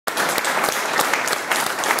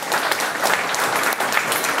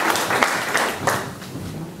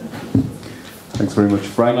Thanks very much,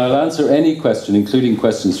 Frank. And I'll answer any question, including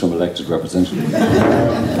questions from elected representatives.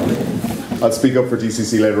 I'll speak up for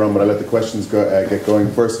DCC later on, but I'll let the questions get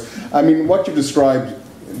going first. I mean, what you've described,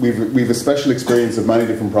 we've a special experience of many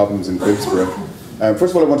different problems in Phibsborough.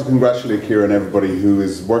 First of all, I want to congratulate Ciara and everybody who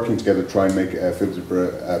is working together to try and make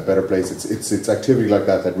Phibsborough a better place. It's activity like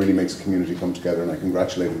that that really makes a community come together, and I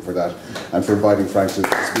congratulate them for that, and for inviting Frank to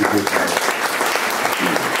speak with us.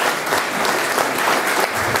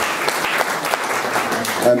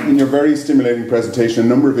 In your very stimulating presentation, a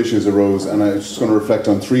number of issues arose, and I was just going to reflect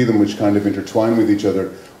on three of them which kind of intertwine with each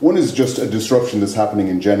other. One is just a disruption that's happening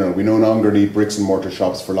in general. We no longer need bricks and mortar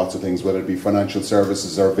shops for lots of things, whether it be financial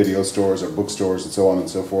services or video stores or bookstores and so on and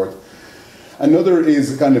so forth. Another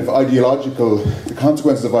is kind of ideological, the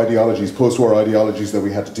consequences of ideologies, post-war ideologies that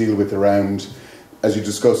we had to deal with around, as you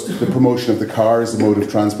discussed, the promotion of the car as the mode of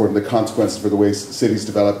transport and the consequences for the way cities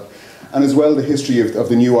develop, and as well the history of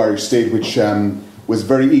the new Irish state, which was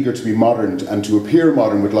very eager to be modern and to appear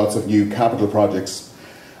modern with lots of new capital projects.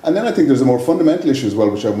 And then I think there's a more fundamental issue as well,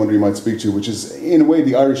 which I wonder you might speak to, which is, in a way,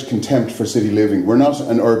 the Irish contempt for city living. We're not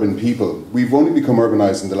an urban people. We've only become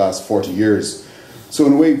urbanised in the last 40 years. So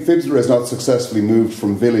in a way, Phibsborough has not successfully moved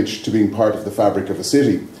from village to being part of the fabric of a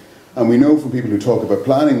city. And we know from people who talk about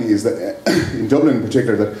planning is that, in Dublin in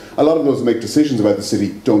particular, that a lot of those who make decisions about the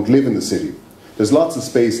city don't live in the city. There's lots of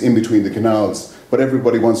space in between the canals, but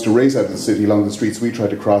everybody wants to race out of the city along the streets we try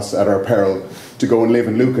to cross at our peril to go and live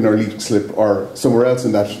in Lucan or Leixlip or somewhere else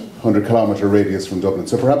in that 100-kilometre radius from Dublin.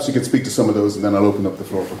 So perhaps you could speak to some of those, and then I'll open up the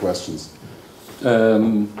floor for questions.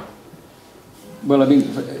 Well, I mean,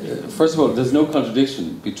 first of all, there's no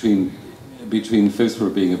contradiction between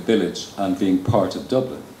Phibsborough being a village and being part of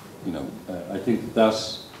Dublin. You know, I think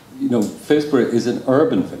that, you know, Phibsborough is an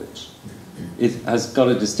urban village. It has got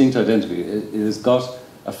a distinct identity. It has got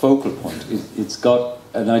a focal point. It's got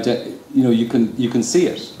an identity. You know, you can see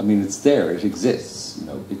it. I mean, it's there. It exists. You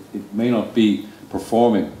know, it may not be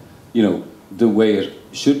performing, you know, the way it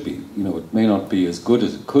should be. You know, it may not be as good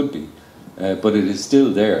as it could be, but it is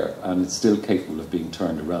still there, and it's still capable of being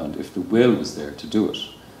turned around if the will was there to do it.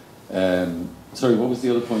 Sorry, what was the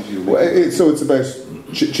other point you were making? Well, so it's about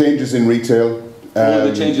changes in retail.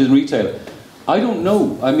 The changes in retail. I don't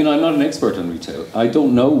know. I mean, I'm not an expert on retail. I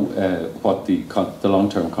don't know what the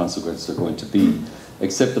long-term consequences are going to be,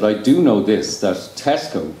 except that I do know this, that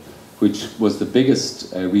Tesco, which was the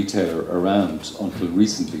biggest retailer around until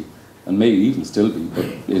recently, and may even still be, but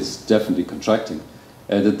is definitely contracting,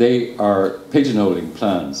 that they are pigeonholing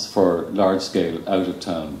plans for large-scale,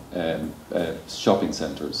 out-of-town shopping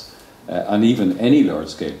centres, and even any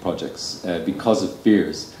large-scale projects, because of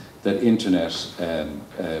fears that internet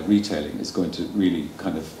retailing is going to really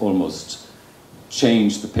kind of almost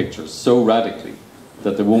change the picture so radically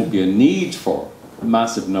that there won't be a need for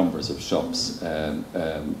massive numbers of shops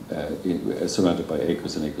surrounded by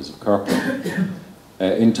acres and acres of car park.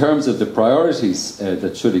 In terms of the priorities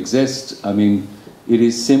that should exist, I mean, it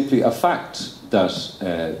is simply a fact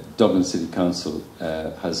that Dublin City Council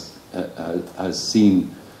has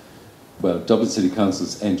seen. Well, Dublin City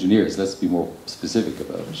Council's engineers, let's be more specific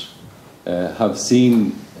about it, have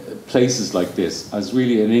seen places like this as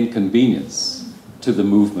really an inconvenience to the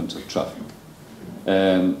movement of traffic.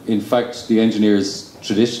 In fact, the engineers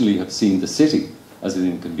traditionally have seen the city as an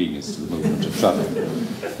inconvenience to the movement of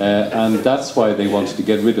traffic. And that's why they wanted to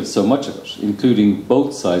get rid of so much of it, including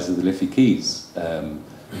both sides of the Liffey Quays,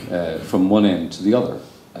 from one end to the other,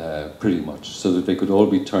 pretty much, so that they could all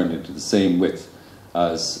be turned into the same width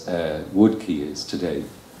as Wood Quay is today.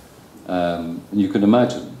 You can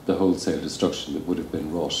imagine the wholesale destruction that would have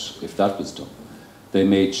been wrought if that was done. They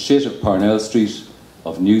made shit of Parnell Street,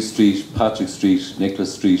 of New Street, Patrick Street,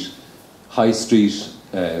 Nicholas Street, High Street,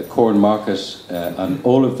 Corn Market, and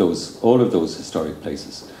all of those historic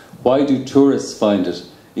places. Why do tourists find it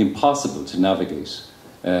impossible to navigate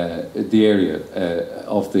the area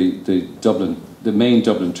of the main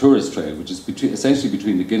Dublin tourist trail, which is essentially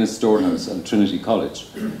between the Guinness Storehouse and Trinity College?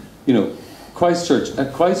 You know,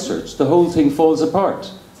 at Christchurch, the whole thing falls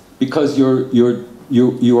apart because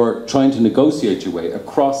you are trying to negotiate your way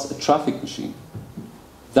across a traffic machine.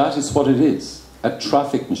 That is what it is, a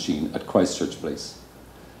traffic machine at Christchurch Place,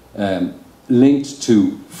 linked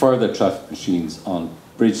to further traffic machines on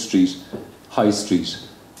Bridge Street, High Street,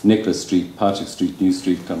 Nicholas Street, Patrick Street, New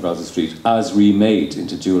Street, Clonbrassil Street, as remade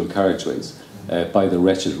into dual carriageways by the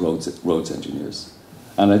wretched roads engineers.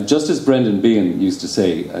 And just as Brendan Behan used to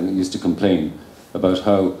say, and used to complain about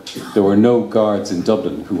how there were no guards in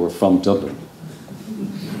Dublin who were from Dublin.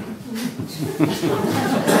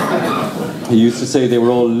 He used to say they were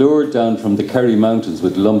all lured down from the Kerry Mountains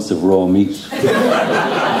with lumps of raw meat.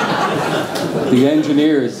 The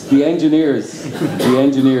engineers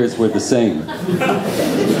were the same.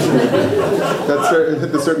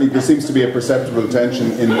 Certainly, there seems to be a perceptible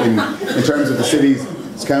tension in terms of the city's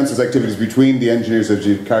council's activities between the engineers, as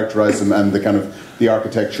you characterise them, and the kind of the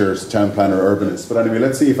architectures, town planner, urbanists. But anyway,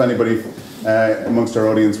 let's see if anybody amongst our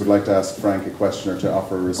audience would like to ask Frank a question or to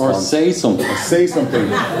offer a response. Or say something.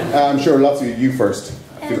 I'm sure lots of you first.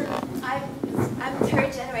 I'm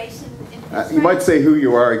third generation in Phibsborough. You might say who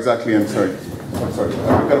you are exactly. I'm sorry. I've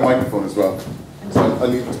got a microphone as well. So I'll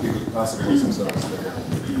leave it to people to pass it amongst themselves.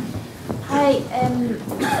 Hi,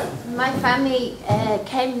 my family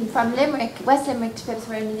came from Limerick, West Limerick to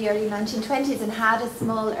Phibsborough in the early 1920s and had a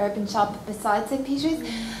small urban shop beside St. Peter's,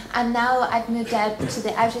 and now I've moved out to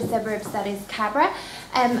the outer suburbs, that is Cabra.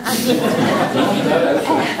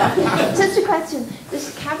 Just a question,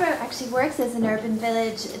 Cabra actually works as an urban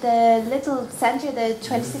village. The little centre, the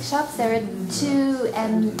 26 shops, there are 2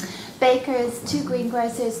 bakers, 2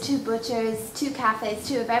 greengrocers, 2 butchers, 2 cafes,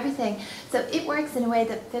 2 of everything. So it works in a way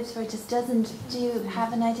that Phibsborough just doesn't. Do you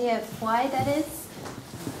have an idea of why that is?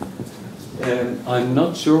 I'm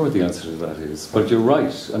not sure what the answer to that is, but you're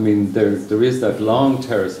right. I mean, there is that long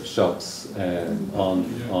terrace of shops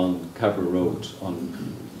on Cabra Road, on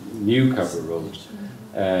New Cabra Road,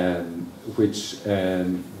 which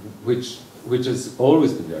has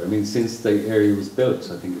always been there. I mean, since the area was built,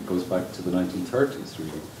 I think it goes back to the 1930s,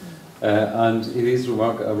 really. And it is a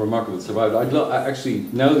remarkable survival. Actually,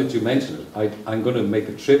 now that you mention it, I'm going to make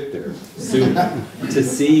a trip there soon to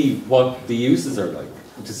see what the uses are like,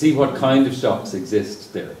 to see what kind of shops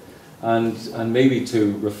exist there, and maybe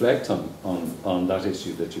to reflect on that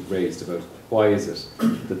issue that you've raised about why is it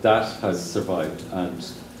that has survived and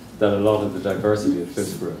that a lot of the diversity of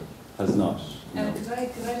Phibsborough has not. Could I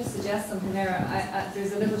just suggest something there?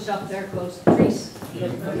 There's a little shop there called Treat,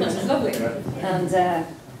 which is lovely, and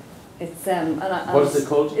it's what is it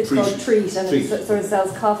called? It's called Treat, and it sort of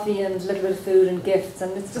sells coffee and a little bit of food and gifts,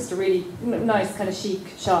 and it's just a really nice kind of chic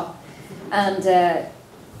shop. And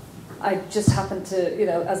I just happened to,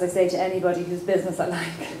 as I say to anybody whose business I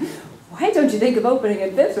like, why don't you think of opening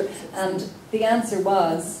in Phibsborough? And the answer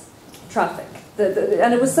was traffic.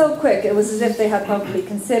 And it was so quick, it was as if they had probably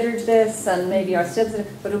considered this and maybe are still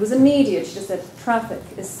considering, but it was immediate. She just said traffic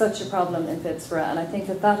is such a problem in Phibsborough, and I think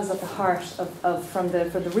that is at the heart from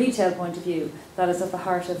the retail point of view, that is at the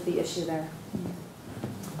heart of the issue there.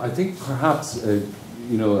 I think perhaps, and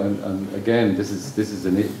again, this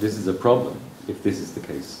is a problem if this is the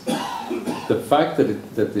case. The fact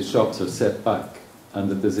that the shops are set back and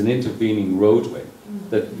that there's an intervening roadway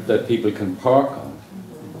that people can park on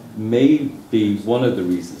may be one of the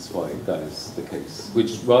reasons why that is the case,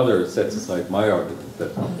 which rather sets aside my argument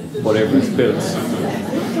that whatever is built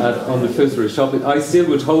on the Phibsborough shop, I still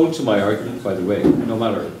would hold to my argument, by the way, no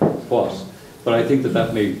matter what, but I think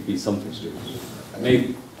that may be something to do with it.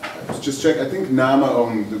 Maybe. Just check, I think NAMA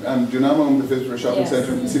owned, do NAMA own the Phibsborough Shopping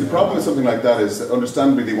Centre? See, the problem with something like that is,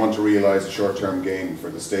 understandably they want to realise a short-term gain for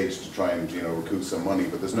the state to try and, recoup some money,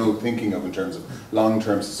 but there's no thinking of in terms of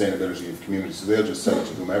long-term sustainability of communities, so they'll just sell it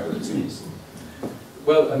to whomever, it seems.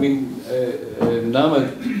 Well, I mean, NAMA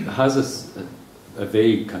has a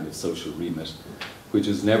vague kind of social remit, which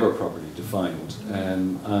is never properly defined,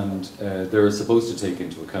 and they're supposed to take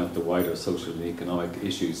into account the wider social and economic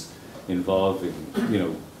issues involving,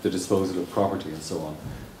 the disposal of property and so on.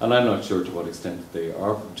 And I'm not sure to what extent they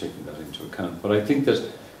are taking that into account. But I think that,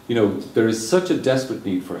 there is such a desperate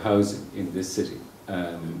need for housing in this city.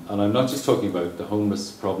 And I'm not just talking about the homeless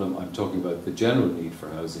problem, I'm talking about the general need for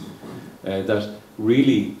housing. That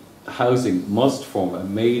really housing must form a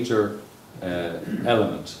major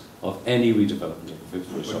element of any redevelopment of the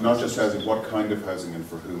Phibsborough shopping. But not just housing, what kind of housing and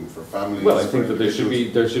for whom? For families? Well, I think that there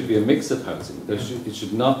should be a mix of housing. It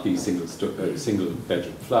should not be single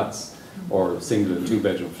bedroom flats or single and 2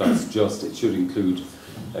 bedroom flats. It should include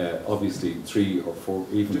obviously 3 or 4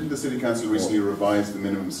 even. Didn't the City Council recently revise the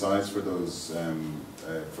minimum size for those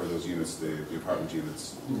units, the apartment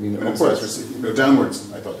units? Minimum size for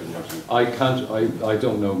downwards. I thought they were actually. I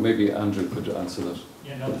don't know. Maybe Andrew could answer that.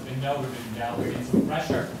 Yeah, no, there's been no revision down. There's been some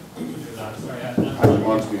pressure to do that. Sorry, I don't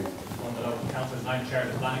want to be. One of the local councillors, I'm chair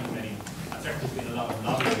of the planning committee, and certainly there's been a lot of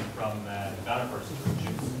lobbying from developers to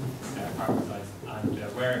reduce apartment size. And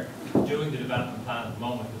we're doing the development plan at the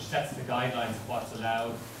moment, which sets the guidelines of what's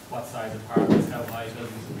allowed, what size apartments, how high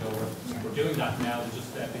buildings will go. We're doing that now. There's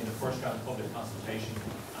just been the first round of public consultation,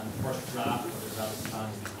 and the first draft of the development plan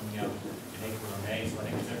will be coming out in April or May. So I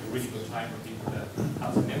think it's a really good time for people to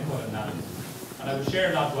have some input on that. And I would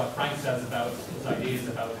share a lot of what Frank says about his ideas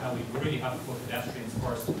about how we really have to put pedestrians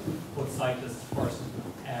first, put cyclists first,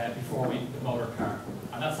 before the motor car.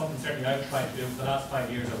 And that's something certainly I've tried to do. For the last 5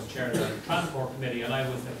 years I was chair of the Transport Committee, and I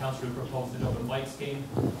was the councillor who proposed the Dublin Bike Scheme.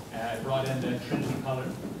 I brought in the Trinity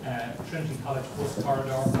College bus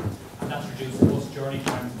corridor, and that's reduced bus journey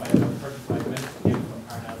times by about 35 minutes from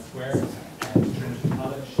Parnell Square to Trinity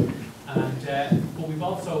College. And but we've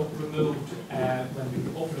also removed, when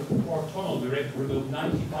we opened up the Port Tunnel, we were able to remove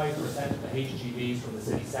 95% of the HGVs from the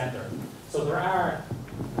city centre. So there are...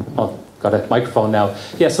 Oh, got a microphone now.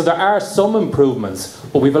 Yeah, so there are some improvements,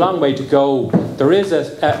 but we've a long way to go. There is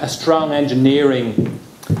a strong engineering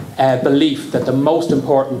belief that the most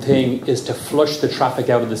important thing is to flush the traffic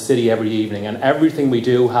out of the city every evening, and everything we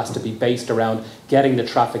do has to be based around getting the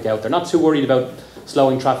traffic out. They're not too worried about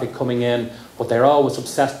slowing traffic coming in, but they're always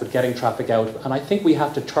obsessed with getting traffic out. And I think we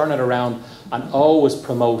have to turn it around and always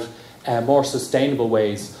promote more sustainable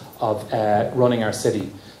ways of running our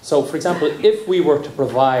city. So, for example, if we were to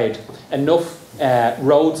provide enough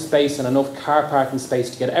road space and enough car parking space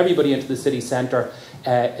to get everybody into the city centre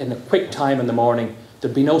in a quick time in the morning,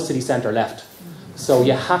 there'd be no city centre left. So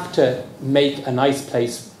you have to make a nice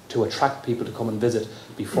place to attract people to come and visit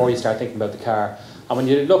before you start thinking about the car. And when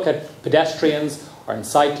you look at pedestrians or in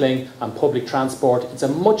cycling and public transport, it's a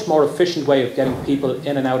much more efficient way of getting people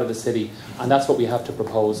in and out of the city, and that's what we have to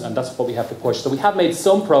propose and that's what we have to push. So we have made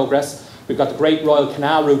some progress. We've got the Great Royal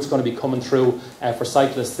Canal routes going to be coming through for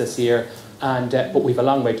cyclists this year, and but we've a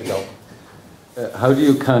long way to go. How do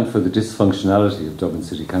you account for the dysfunctionality of Dublin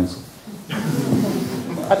City Council?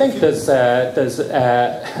 I think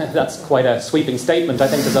that's quite a sweeping statement. I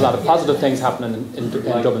think there's a lot of positive things happening in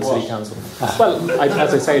Dublin City Council. Well,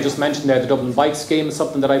 as I say, I just mentioned there, the Dublin Bike Scheme is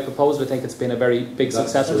something that I proposed. I think it's been a very big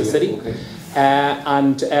success for the city. Okay.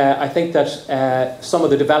 And I think that some of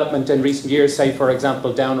the development in recent years, say for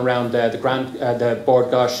example down around the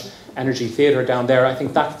Bord Gáis Energy Theatre down there, I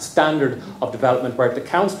think that standard of development where the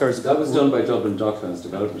councillors... That was done by Dublin Docklands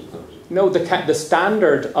Development Authority. No, the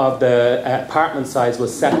standard of the apartment size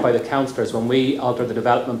was set by the councillors when we altered the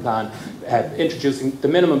development plan, introducing the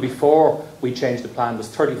minimum before we changed the plan was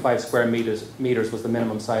 35 square metres was the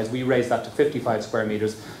minimum size. We raised that to 55 square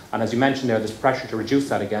metres, and as you mentioned there's pressure to reduce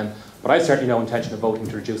that again. But I certainly no intention of voting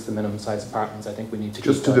to reduce the minimum size apartments. I think we need to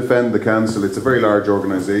just to defend the council. It's a very large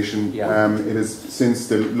organisation. Yeah. It is since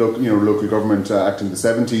the local government act in the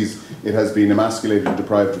 70s. It has been emasculated and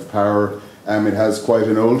deprived of power. It has quite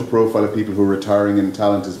an old profile of people who are retiring and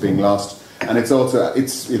talent is being lost. And it's also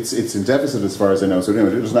it's in deficit as far as I know. So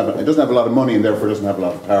anyway, it doesn't have a lot of money and therefore doesn't have a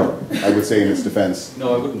lot of power, I would say, in its defence.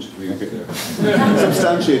 No, I wouldn't agree with you there.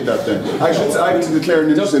 Substantiate that then. I have to declare an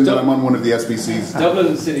interest in that I'm on one of the SPCs.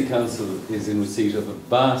 Dublin City Council is in receipt of a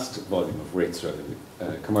vast volume of rates revenue,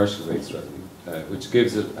 commercial rates revenue, which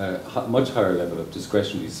gives it a much higher level of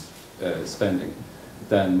discretionary spending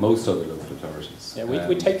than most other local authorities. Yeah,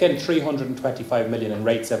 we take in 325 million in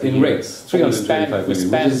rates every year. In rates, 325 million. We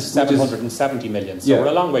spend 770 million, so we're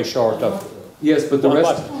a long way short of... Yes, but the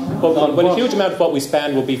rest... But a huge amount of what we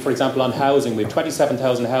spend will be, for example, on housing. We have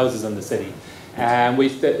 27,000 houses in the city.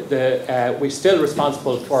 We're still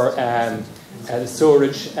responsible for the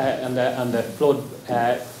sewerage and the flood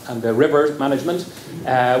and the river management.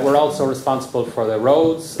 We're also responsible for the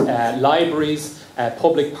roads, libraries,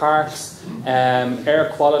 public parks,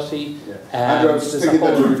 air quality. Andrew, I was just thinking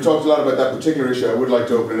that we've talked a lot about that particular issue. I would like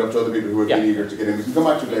to open it up to other people who have been eager to get in. We can come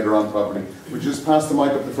back to it later on probably. Would you just pass the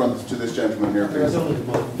mic up the front to this gentleman here, please?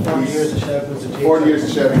 40 years of shouting. 40 years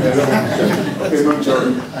of shouting. Okay, Mount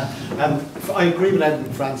Jordan. I agree with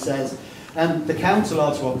everything Frank says. The council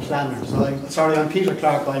also are planners. I'm Peter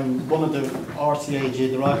Clark. I'm one of the RCAG,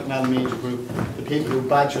 the Royal Canal Media Group, the people who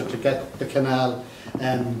badgered to get the canal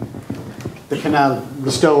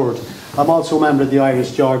restored. I'm also a member of the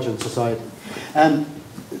Irish Georgian Society. I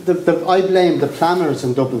blame the planners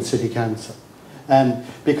in Dublin City Council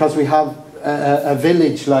because we have a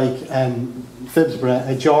village like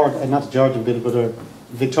Phibsborough, not a Georgian village but a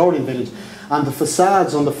Victorian village, and the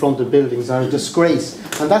facades on the front of buildings are a disgrace,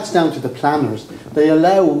 and that's down to the planners. They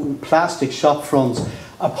allow plastic shop fronts,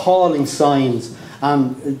 appalling signs,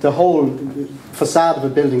 and the whole facade of a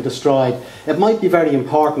building destroyed. It might be very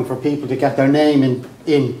important for people to get their name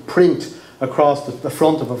in print across the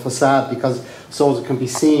front of a facade, because so it can be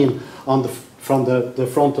seen on from the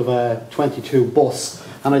front of a 22 bus.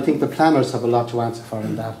 And I think the planners have a lot to answer for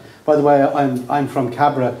in that. By the way, I'm from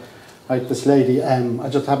Cabra. Like this lady, I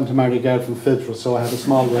just happened to marry a girl from Phibsborough, so I had a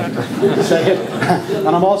small way to say it. And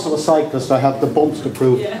I'm also a cyclist. I have the bumps to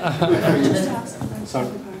prove. Sorry.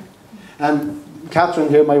 Catherine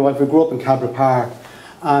here, my wife, we grew up in Cabra Park,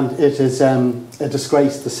 and it is a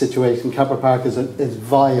disgrace, the situation. Cabra Park is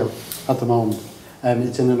vile at the moment.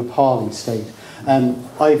 It's in an appalling state.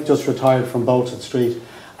 I've just retired from Bolton Street,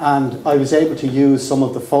 and I was able to use some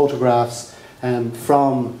of the photographs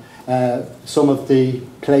from some of the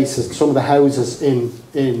places, some of the houses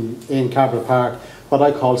in Cabra Park, what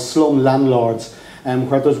I call slum landlords,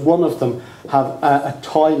 where there's one of them have a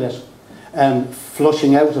toilet,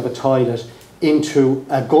 flushing out of a toilet into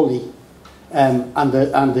a gully, and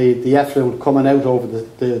the effluent coming out over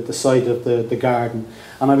the side of the garden.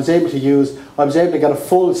 And I was able to get a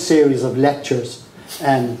full series of lectures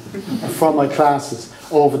from my classes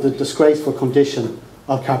over the disgraceful condition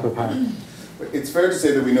of Cabra Park. It's fair to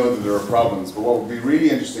say that we know that there are problems, but what would be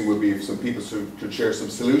really interesting would be if some people could share some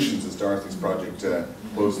solutions as Dorothy's project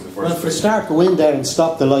posed in the first place. Well, for a start, go in there and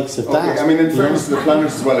stop the likes of that. I mean, in fairness to the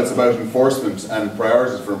planners as well, it's about enforcement and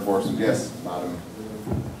priorities for enforcement. Yes, madam.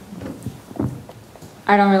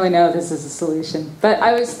 I don't really know if this is a solution, but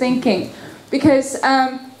I was thinking, because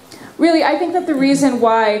really I think that the reason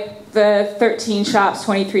why the 13 shops,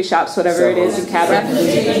 23 shops, whatever it is in Cabra,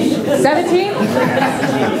 17?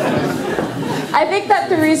 I think that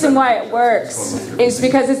the reason why it works is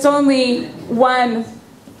because it's only one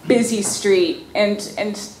busy street, and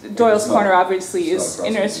Doyle's Corner obviously is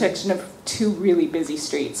an intersection of two really busy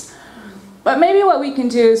streets. But maybe what we can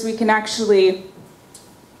do is we can actually,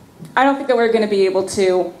 I don't think that we're going to be able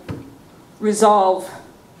to resolve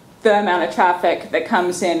the amount of traffic that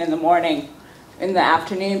comes in the morning, in the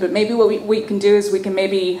afternoon, but maybe what we can do is we can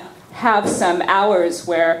maybe have some hours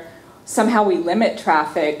where somehow we limit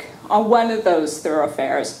traffic on one of those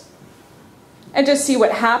thoroughfares and just see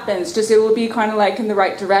what happens. Just it will be kind of like in the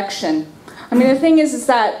right direction. I mean, the thing is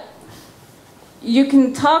that you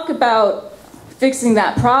can talk about fixing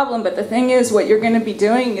that problem, but the thing is what you're going to be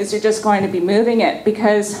doing is you're just going to be moving it,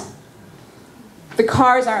 because the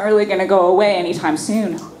cars aren't really going to go away anytime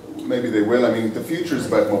soon. Maybe they will. I mean, the future is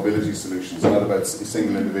about mobility solutions, not about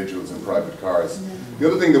single individuals and private cars. The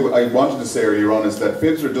other thing that I wanted to say earlier on is that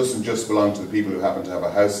Phibsborough doesn't just belong to the people who happen to have a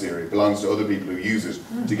house here. It belongs to other people who use it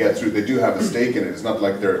to get through. They do have a stake in it. It's not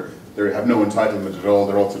like they have no entitlement at all.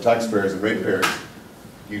 They're also taxpayers and ratepayers.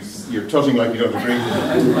 You're tutting like you don't agree.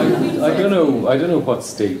 I don't know what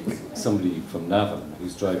stake somebody from Navan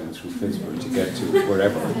who's driving through Phibsborough to get to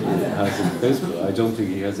wherever has in Phibsborough. I don't think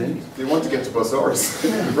he has any. They want to get to Bussars.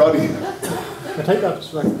 Roddy. I take that.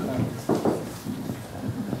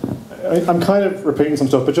 I'm kind of repeating some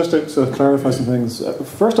stuff, but just to sort of clarify some things.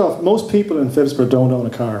 First off, most people in Phibsborough don't own a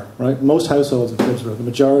car, right? Most households in Phibsborough, the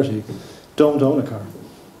majority, don't own a car.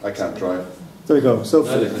 I can't drive. There you go. So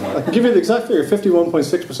I can give you the exact figure.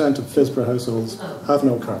 51.6% of Phibsborough households have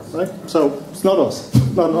no car, right? So it's not us,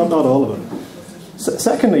 not all of it.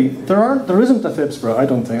 Secondly, there isn't a Phibsborough, I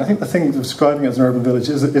don't think. I think the thing describing it as an urban village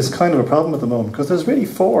is kind of a problem at the moment, because there's really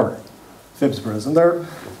 4 Phibsboroughs, and they're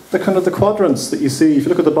the kind of the quadrants that you see if you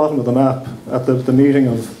look at the bottom of the map at the meeting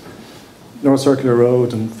of North Circular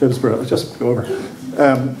Road and Phibsborough. I'll just go over.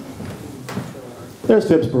 There's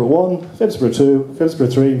Phibsborough 1, Phibsborough 2,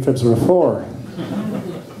 Phibsborough 3, and Phibsborough 4.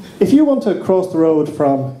 If you want to cross the road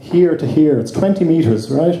from here to here, it's 20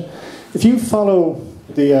 metres, right? If you follow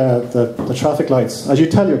the traffic lights, as you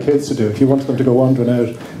tell your kids to do, if you want them to go wandering out,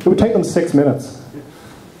 it would take them 6 minutes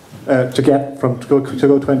to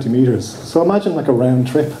go 20 metres. So imagine like a round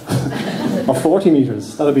trip of 40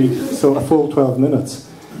 metres. That'd be a full 12 minutes.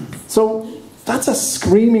 So that's a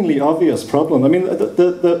screamingly obvious problem. I mean,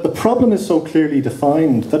 the problem is so clearly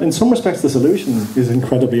defined that in some respects the solution is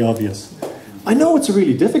incredibly obvious. I know it's a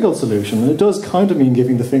really difficult solution, and it does kind of mean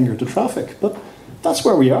giving the finger to traffic, but that's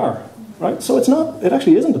where we are, right? So it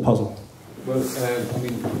actually isn't a puzzle. Well, I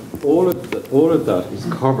mean, all of that is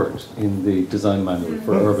covered in the design manual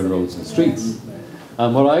for urban roads and streets.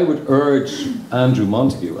 And what I would urge Andrew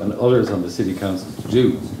Montague and others on the City Council to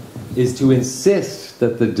do is to insist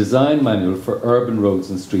that the design manual for urban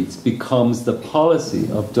roads and streets becomes the policy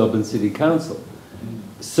of Dublin City Council,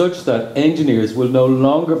 such that engineers will no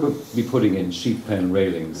longer be putting in sheep pen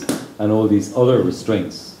railings and all these other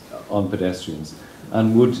restraints on pedestrians,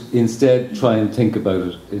 and would instead try and think about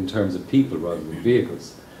it in terms of people rather than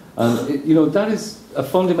vehicles. And that is a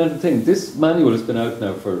fundamental thing. This manual has been out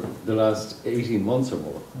now for the last 18 months or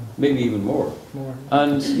more, maybe even more.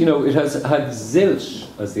 And it has had zilch,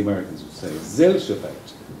 as the Americans would say, zilch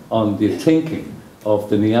effect on the thinking of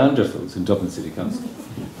the Neanderthals in Dublin City Council.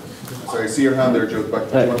 Sorry, I see your hand there, Joe. Back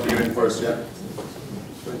to you want to get in first, yeah?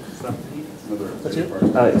 That's you.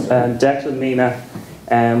 Declan Mina,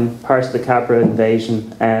 part of the Cabra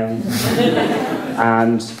invasion.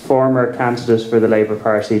 and former candidate for the Labour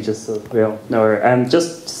Party, just so we all know her. And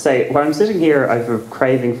just to say, while I'm sitting here, I have a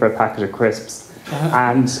craving for a packet of crisps.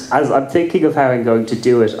 And as I'm thinking of how I'm going to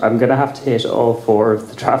do it, I'm going to have to hit all 4 of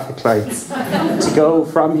the traffic lights to go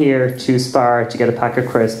from here to Spar to get a pack of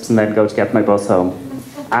crisps and then go to get my bus home.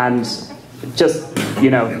 And just,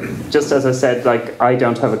 just as I said, like, I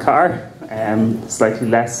don't have a car, slightly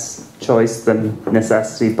less choice than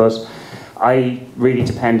necessity, but I really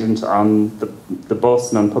dependent on the bus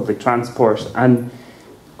and on public transport. And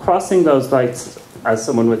crossing those lights as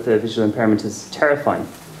someone with a visual impairment is terrifying.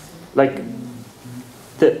 Like,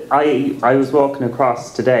 I was walking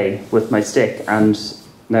across today with my stick, and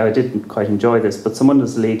now I didn't quite enjoy this, but someone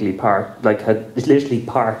was illegally parked, like had literally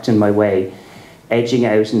parked in my way, edging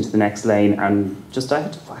out into the next lane, and I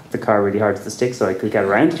had to whack the car really hard with the stick so I could get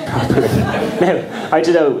around it properly. Now, I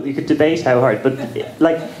don't know, you could debate how hard, but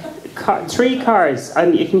like 3 cars,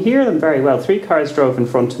 and you can hear them very well, 3 cars drove in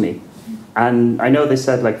front of me, and I know they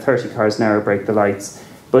said like 30 cars an hour break the lights,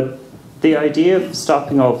 but the idea of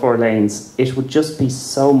stopping all 4 lanes, it would just be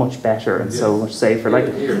so much better and so much safer. Like,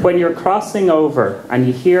 when you're crossing over and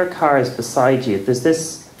you hear cars beside you, there's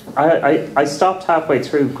this... I stopped halfway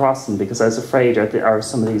through crossing because I was afraid, are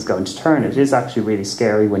some of these going to turn? It is actually really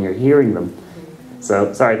scary when you're hearing them.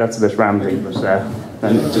 So, sorry, that's a bit rambling, but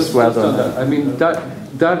just well done. I mean, that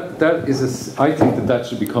is I think that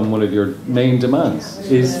should become one of your main demands,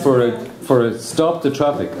 is for a stop the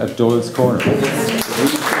traffic at Doyle's Corner.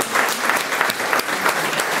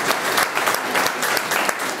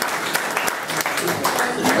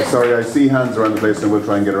 Sorry, I see hands around the place and we'll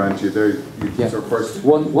try and get around to you. There, sir, first.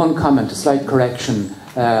 One comment, a slight correction.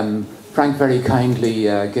 Frank very kindly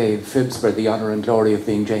gave Phibsborough the honour and glory of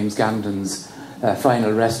being James Gandon's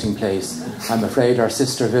final resting place. I'm afraid our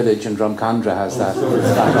sister village in Drumcondra has that.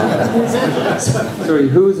 Sorry,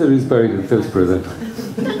 who is it who's buried in Phibsborough then?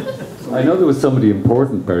 I know there was somebody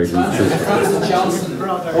important buried in Phibsborough. Francis Johnson.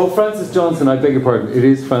 Oh, Francis Johnson, I beg your pardon. It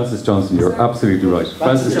is Francis Johnson, you're absolutely right.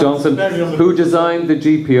 Francis Johnson, who designed the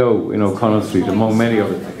GPO in O'Connell Street, among many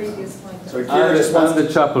others. Sorry, And the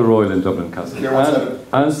Chapel Royal in Dublin Castle.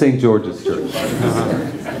 And St. George's Church.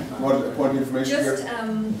 What point of information just, here?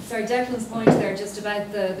 Sorry, Declan's point there, just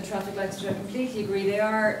about the traffic lights, which I completely agree. They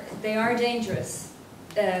are dangerous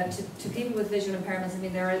to people with visual impairments. I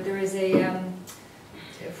mean, there is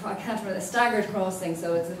I can't remember, a staggered crossing,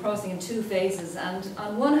 so it's a crossing in 2 phases, and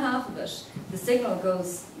on one half of it, the signal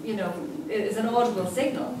goes, is an audible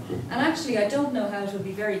signal, and actually I don't know how it will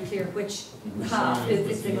be very clear which half is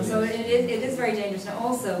the signal, so it is very dangerous. And I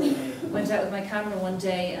also went out with my camera one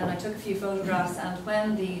day and I took a few photographs, and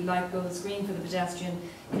when the light goes green for the pedestrian,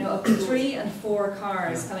 up to 3 and 4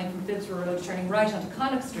 cars coming from Phibsborough Road turning right onto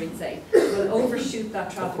Connacht Street, say, will overshoot that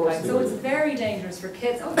traffic light. So it's very dangerous for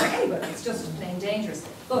kids, for anybody, it's just plain dangerous.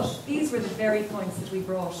 But these were the very points that we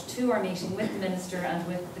brought to our meeting with the Minister and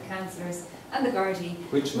with the councillors and the Gardaí.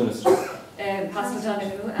 Which Minister? Pascal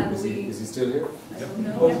Donoghue, and is he still here? I don't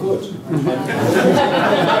know. Oh, good.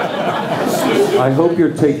 I hope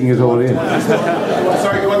you're taking it all in.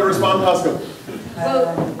 Sorry, you want to respond, Pascal?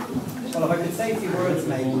 Well, if I could say a few words,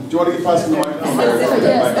 maybe. Do you want to give Pascal the microphone?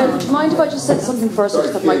 Yes, do you mind if I just said something first?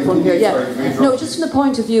 I've got the microphone here. Yeah. No, just from the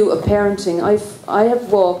point of view of parenting, I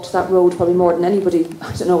have walked that road probably more than anybody,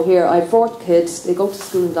 I don't know, here. I have 4 kids, they go to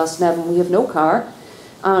school in Glasnevin, we have no car.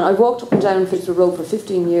 And I walked up and down Phibsborough Road for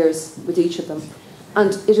 15 years with each of them.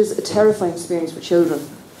 And it is a terrifying experience for children.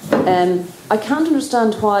 I can't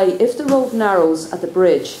understand why, if the road narrows at the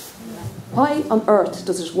bridge, why on earth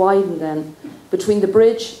does it widen then between the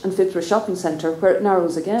bridge and Phibsborough Shopping Centre, where it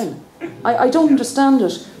narrows again? I don't understand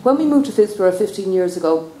it. When we moved to Phibsborough 16 years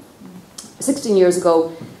ago,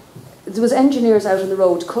 there was engineers out on the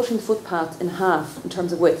road cutting the footpath in half in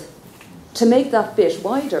terms of width to make that bit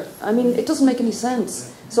wider. I mean, it doesn't make any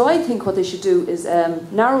sense. So I think what they should do is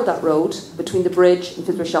narrow that road between the bridge and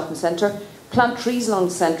Phibsborough Shopping Centre, plant trees along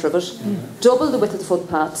the centre of it, double the width of the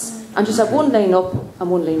footpaths, and just have 1 lane up and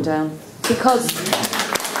 1 lane down. Because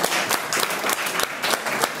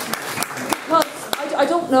I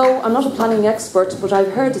don't know, I'm not a planning expert, but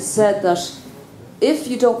I've heard it said that if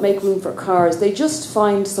you don't make room for cars, they just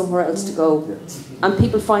find somewhere else to go, and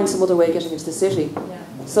people find some other way of getting into the city.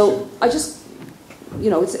 So I just,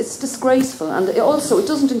 it's disgraceful, and it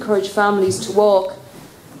doesn't encourage families to walk.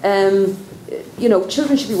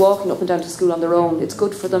 Children should be walking up and down to school on their own. It's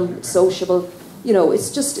good for them, it's sociable.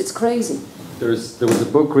 It's crazy. There was a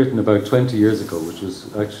book written about 20 years ago, which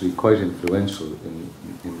was actually quite influential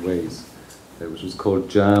in ways, which was called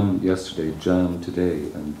Jam Yesterday, Jam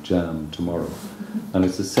Today, and Jam Tomorrow. And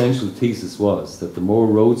its essential thesis was that the more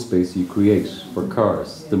road space you create for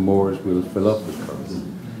cars, the more it will fill up with cars.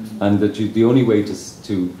 And that the only way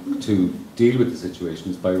to deal with the situation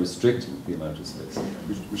is by restricting the amount of space.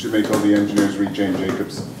 We should make all the engineers read Jane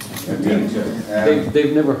Jacobs.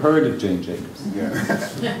 They've never heard of Jane Jacobs. Yeah.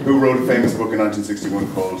 Who wrote a famous book in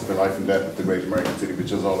 1961 called The Life and Death of the Great American City,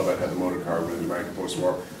 which is all about how the motor car went in the American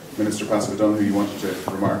post-war. Minister O'Donoghue, you wanted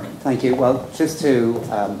to remark? Thank you. Well, just to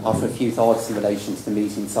offer a few thoughts in relation to the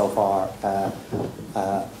meeting so far.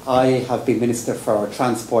 I have been Minister for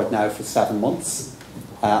Transport now for 7 months,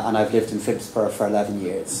 and I've lived in Phibsborough for 11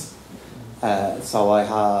 years. So I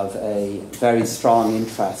have a very strong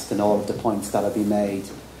interest in all of the points that have been made,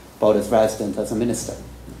 both as resident as a minister.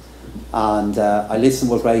 And I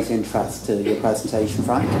listened with great interest to your presentation,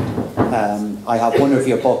 Frank. I have one of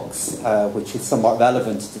your books, which is somewhat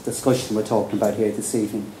relevant to the discussion we're talking about here this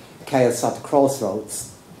evening, Chaos at the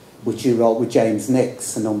Crossroads, which you wrote with James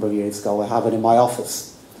Nix a number of years ago. I have it in my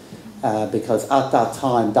office, because at that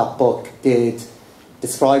time that book did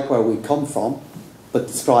describe where we come from, but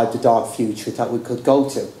describe the dark future that we could go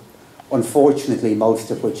to, unfortunately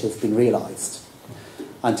most of which has been realised.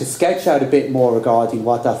 And to sketch out a bit more regarding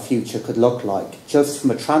what that future could look like, just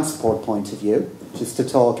from a transport point of view, just to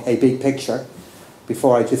talk a big picture,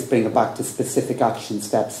 before I just bring it back to specific action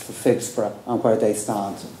steps for Phibsborough and where they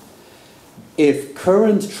stand. If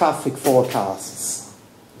current traffic forecasts,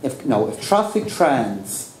 if traffic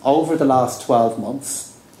trends over the last 12 months,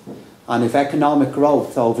 and if economic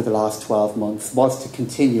growth over the last 12 months was to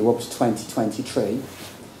continue up to 2023,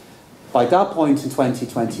 by that point in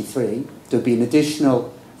 2023, there'll be an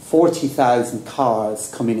additional 40,000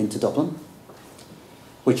 cars coming into Dublin,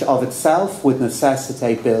 which of itself would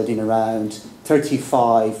necessitate building around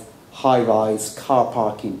 35 high-rise car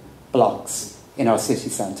parking blocks in our city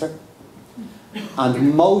centre.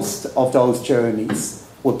 And most of those journeys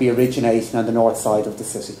would be originating on the north side of the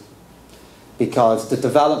city, because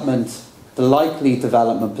the likely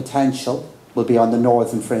development potential will be on the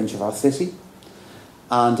northern fringe of our city.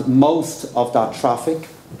 And most of that traffic,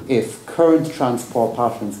 if current transport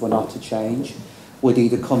patterns were not to change, would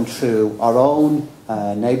either come through our own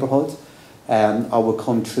neighbourhood or would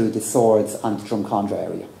come through the Swords and the Drumcondra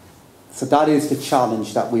area. So that is the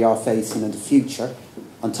challenge that we are facing in the future,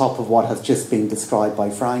 on top of what has just been described by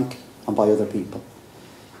Frank and by other people.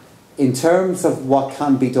 In terms of what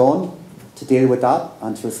can be done to deal with that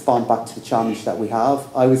and to respond back to the challenge that we have,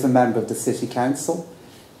 I was a member of the City Council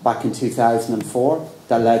back in 2004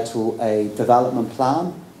 that led to a development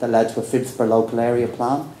plan, that led to a Phibsborough local area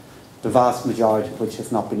plan, the vast majority of which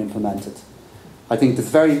has not been implemented. I think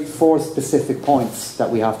there's four specific points that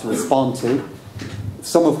we have to respond to,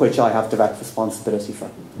 some of which I have direct responsibility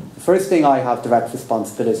for. The first thing I have direct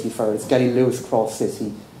responsibility for is getting Lewis Cross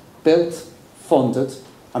City built, funded,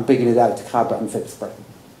 and bringing it out to Cabra and Phibsborough.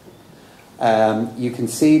 You can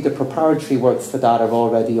see the preparatory works for that are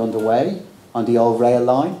already underway on the old rail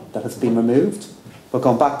line that has been removed. We're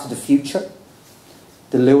going back to the future.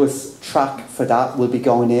 The Lewis track for that will be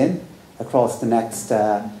going in across the next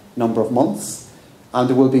number of months, and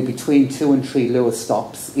there will be between 2 and 3 Lewis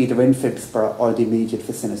stops, either in Phibsborough or the immediate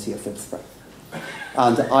vicinity of Phibsborough.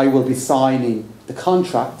 And I will be signing the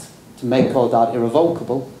contract to make all that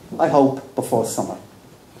irrevocable, I hope, before summer.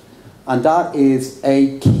 And that is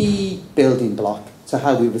a key building block to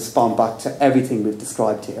how we respond back to everything we've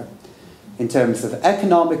described here, in terms of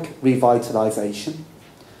economic revitalisation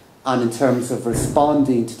and in terms of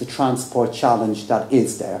responding to the transport challenge that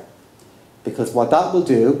is there. Because what that will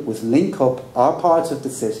do is link up our part of the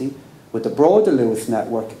city with the broader Lewis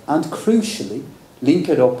network and, crucially, link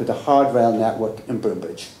it up with the hard rail network in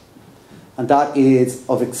Broombridge. And that is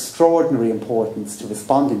of extraordinary importance to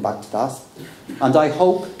responding back to that. And I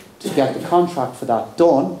hope to get the contract for that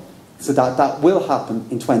done so that that will happen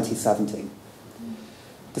in 2017.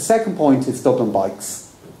 The second point is Dublin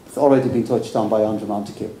Bikes. It's already been touched on by Andrew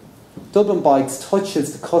Montague. Dublin Bikes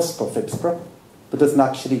touches the cusp of Phibsborough, but doesn't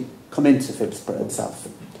actually come into Phibsborough itself.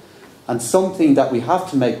 And something that we have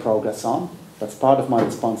to make progress on, that's part of my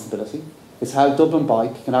responsibility, is how Dublin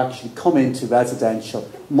Bike can actually come into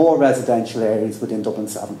more residential areas within Dublin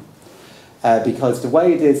 7. Because the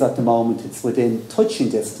way it is at the moment, it's within touching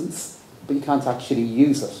distance, but you can't actually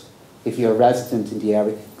use it if you're a resident in the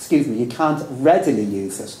area. Excuse me, you can't readily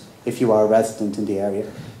use it if you are a resident in the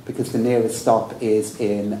area, because the nearest stop is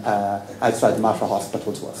in outside the Mafra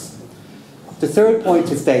Hospital to us. The third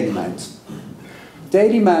point is Dalymount.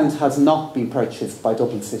 Dalymount has not been purchased by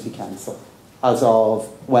Dublin City Council as of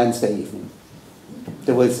Wednesday evening.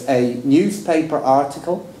 There was a newspaper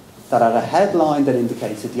article that had a headline that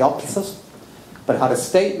indicated the opposite, but had a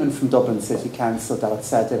statement from Dublin City Council that had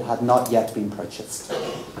said it had not yet been purchased.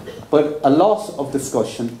 But a lot of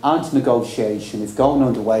discussion and negotiation is going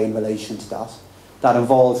underway in relation to that. That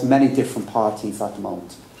involves many different parties at the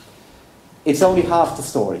moment. It's only half the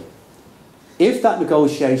story. If that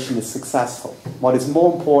negotiation is successful, what is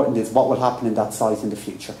more important is what will happen in that site in the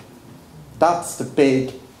future. That's the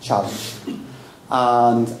big challenge.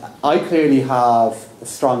 And I clearly have a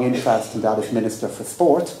strong interest in that as Minister for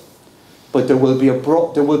Sport, but there will be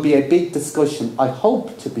a big discussion, I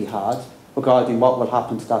hope, to be had regarding what will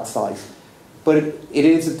happen to that site. But it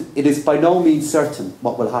is by no means certain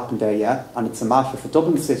what will happen there yet, and it's a matter for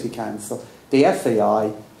Dublin City Council, the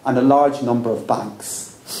FAI, and a large number of banks,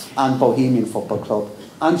 and Bohemian Football Club,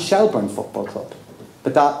 and Shelburne Football Club.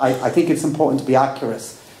 But that, I think it's important to be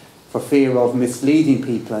accurate for fear of misleading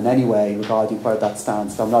people in any way regarding where that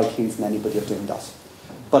stands. So I'm not accusing anybody of doing that.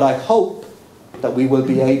 But I hope that we will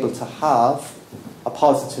be able to have a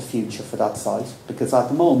positive future for that site, because at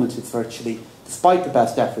the moment it's virtually, despite the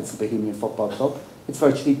best efforts of Bohemian Football Club, it's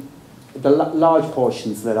virtually the large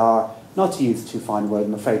portions that are, not to use too fine a word,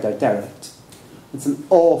 I'm afraid they're derelict. It's an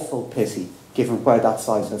awful pity given where that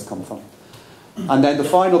site has come from. And then the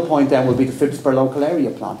final point then will be the Phibsborough local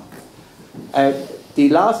area plan. The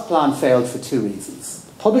last plan failed for two reasons.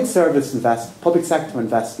 Public sector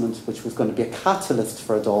investment, which was going to be a catalyst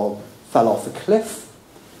for it all, fell off a cliff.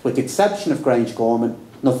 With the exception of Grange Gorman,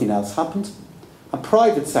 nothing else happened. And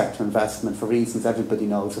private sector investment, for reasons everybody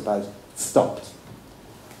knows about, stopped.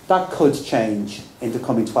 That could change in the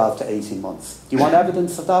coming 12 to 18 months. Do you want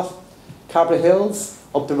evidence of that? Cabra Hills,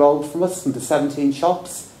 up the road from us, from the 17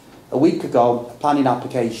 shops. A week ago, a planning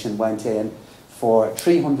application went in for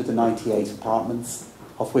 398 apartments,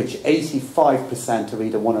 of which 85% are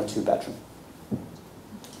either one or two bedroom.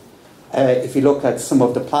 If you look at some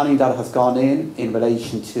of the planning that has gone in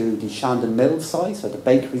relation to the Shandon Mill site, or the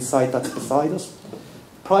bakery site that's beside us,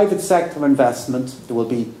 private sector investment, there will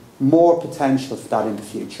be more potential for that in the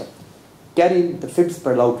future. Getting the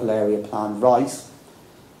Phibsborough local area plan right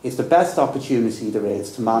is the best opportunity there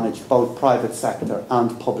is to manage both private sector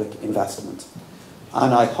and public investment.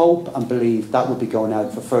 And I hope and believe that will be going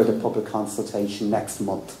out for further public consultation next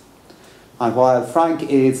month. And while Frank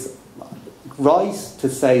is right to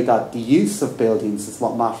say that the use of buildings is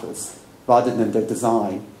what matters, rather than their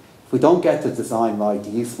design, if we don't get the design right, the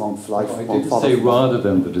use won't fly. I didn't say rather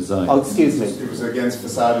than the design. Oh, excuse me. It was against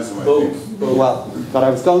facadism, I think. Well, but I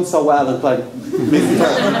was going so well and like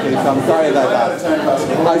misinterpreted, so I'm sorry about that.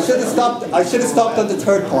 I should have stopped at the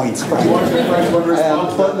third point. But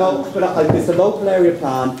the local area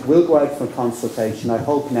plan will go out for consultation, I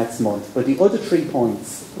hope, next month. But the other 3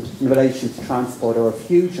 points in relation to transport are of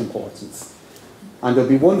huge importance. And there'll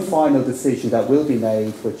be one final decision that will be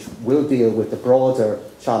made which will deal with the broader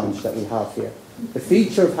challenge that we have here. The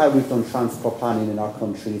feature of how we've done transport planning in our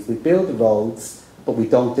country is we build the roads, but we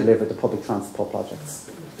don't deliver the public transport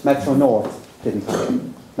projects. Metro North didn't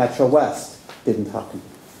happen. Metro West didn't happen.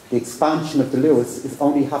 The expansion of the Lewis is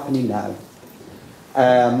only happening now.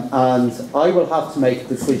 And I will have to make a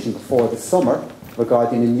decision before the summer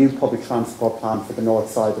regarding a new public transport plan for the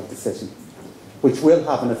north side of the city, which will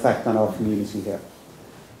have an effect on our community here.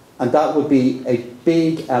 And that would be a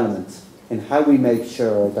big element in how we make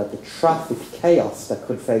sure that the traffic chaos that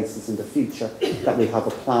could face us in the future, that we have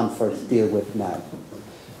a plan for it to deal with now.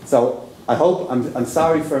 So I hope, I'm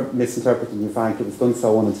sorry for misinterpreting you, Frank, it was done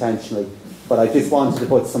so unintentionally, but I just wanted to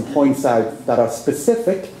put some points out that are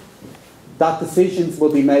specific, that decisions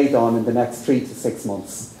will be made on in the next 3 to 6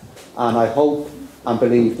 months. And I hope and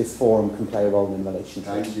believe this forum can play a role in relation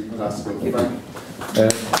to it. Thank you, Frank.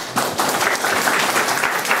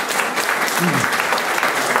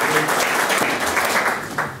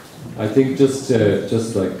 I think just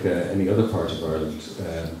like any other part of Ireland,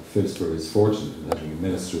 Phibsborough is fortunate in having a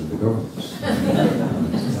minister in the government.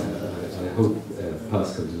 I hope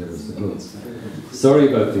Pascal delivers the goods. Sorry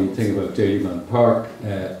about the thing about Dailyman Park.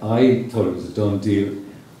 I thought it was a done deal,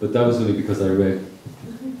 but that was only because I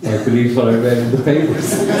believed what I read in the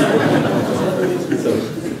papers.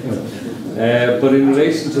 But in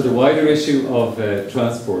relation to the wider issue of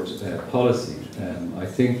transport policy, I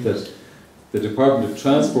think that the Department of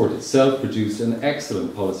Transport itself produced an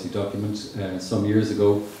excellent policy document some years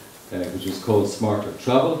ago, which was called Smarter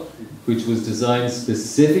Travel, which was designed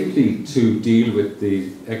specifically to deal with the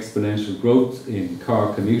exponential growth in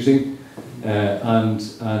car commuting, and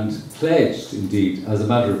pledged, indeed, as a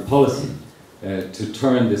matter of policy, to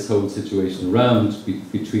turn this whole situation around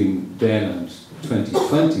between then and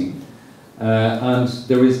 2020. And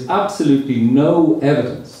there is absolutely no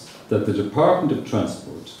evidence that the Department of Transport,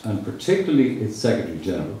 and particularly its Secretary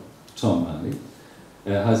General, Tom Manley,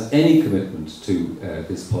 has any commitment to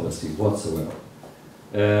this policy whatsoever.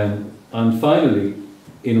 And finally,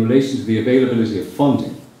 in relation to the availability of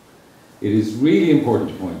funding, it is really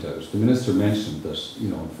important to point out, the Minister mentioned that,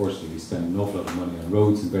 unfortunately we spend an awful lot of money on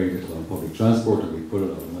roads and very little on public transport, and we put a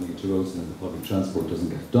lot of money into roads and then the public transport doesn't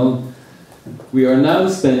get done. We are now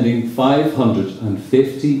spending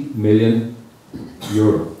 €550 million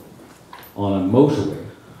on a motorway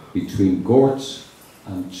between Gort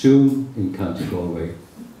and Tuam in County Galway,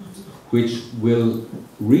 which will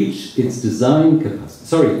reach its design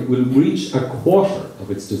capacity, will reach a quarter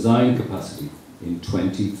of its design capacity in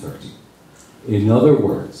 2030. In other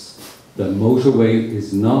words, the motorway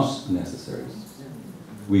is not necessary.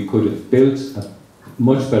 We could have built a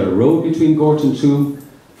much better road between Gort and Tuam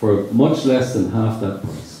for much less than half that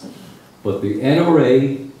price. But the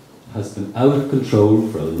NRA has been out of control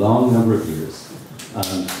for a long number of years,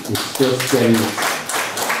 and it's just getting...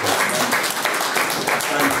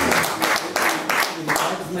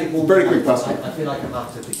 Very quick, Pastor. I feel like I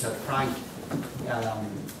have to, because Frank...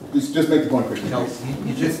 just make the point quickly.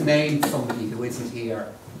 You just named somebody who isn't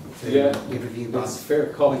here to give a view back. It's fair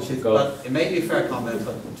comment. But it may be a fair comment,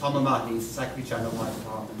 but Tom O'Mahony is Secretary General of my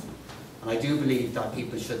department, and I do believe that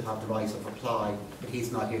people should have the right of reply, but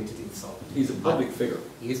he's not here to do so. He's a public figure.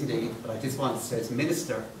 He is indeed, but I just want to say as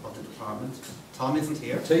Minister of the department, Tom isn't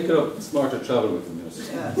here. Take it up, smarter travel with the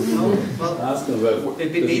Minister. Yeah, no, well, ask him about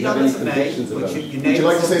be that as it may, would you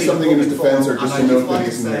like to say something in his defence, or just to note that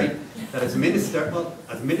he's in there? That as Minister,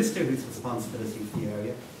 as Minister whose responsibility for the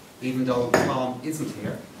area, even though Tom isn't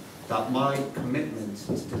here, that my commitment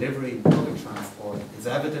to delivering public transport is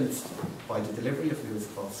evidenced by the delivery of Lewis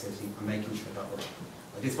Cross City and making sure that works.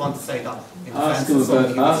 I just want to say that in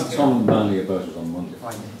ask Tom Manley about it on Monday.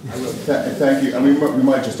 Thank you. I mean, we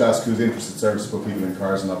might just ask who's interested service to put people in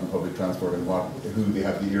cars and not in public transport, and who they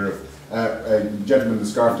have the ear of. Gentleman in the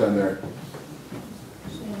scarf down there.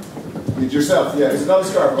 It's yourself, yeah. Is it not a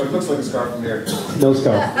scarf? Well, it looks like a scarf from here. No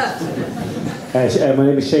scarf. My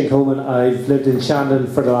name is Shane Coleman. I've lived in Shandon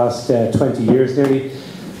for the last 20 years nearly.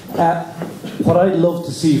 What I'd love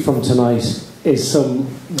to see from tonight is some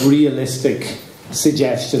realistic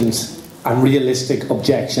suggestions and realistic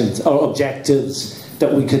objections or objectives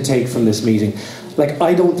that we could take from this meeting. Like,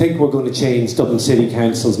 I don't think we're going to change Dublin City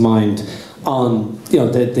Council's mind on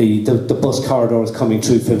the bus corridors coming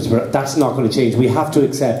through Phibsborough. That's not going to change. We have to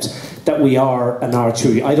accept that we are an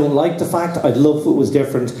artery. I don't like the fact, I'd love if it was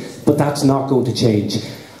different, but that's not going to change.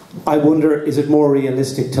 I wonder, is it more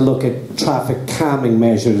realistic to look at traffic calming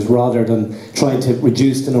measures rather than trying to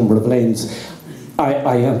reduce the number of lanes?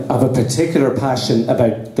 I have a particular passion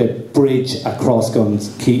about the bridge at Crossgun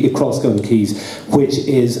Quays, which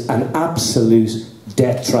is an absolute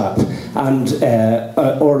death trap. And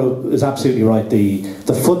Orla is absolutely right.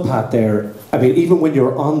 The footpath there, I mean, even when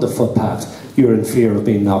you're on the footpath, you're in fear of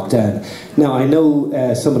being knocked down. Now, I know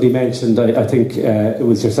somebody mentioned, I think it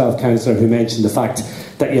was yourself, Councillor, who mentioned the fact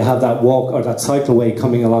that you have that walk or that cycleway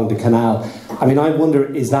coming along the canal. I mean, I wonder,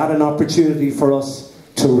 is that an opportunity for us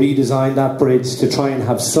to redesign that bridge, to try and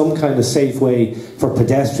have some kind of safe way for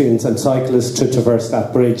pedestrians and cyclists to traverse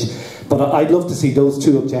that bridge? But I'd love to see those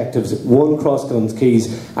two objectives: one, Crossgun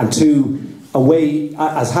Quays, and two, a way,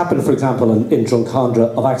 as happened, for example, in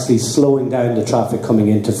Drumcondra, of actually slowing down the traffic coming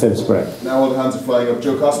into Phibsborough. Now all the hands are flying up.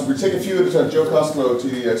 Joe Costello, we'll take a few at a time. Joe Costello, to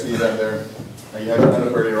you down there. And you had your hand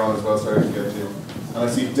up earlier on as well, sorry to get to you. And I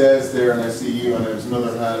see Des there, and I see you, and there's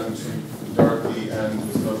another hand, Dorothy, and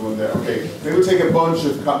there's another one there. Okay, maybe we'll take a bunch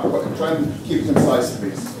of, try and keep it concise,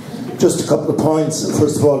 please. Just a couple of points.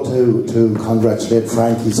 First of all, to congratulate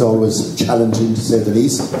Frank. He's always challenging, to say the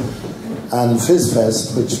least. And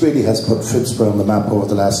FizFest, which really has put Phibsborough on the map over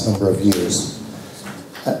the last number of years.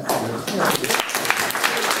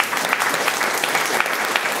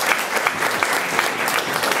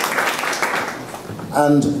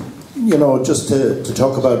 And, you know, just to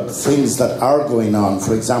talk about things that are going on,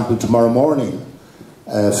 for example, tomorrow morning,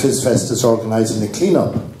 FizFest is organising a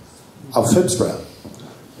clean-up of Phibsborough.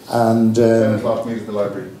 And 10 o'clock meet at the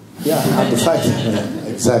library. Yeah, and the fact,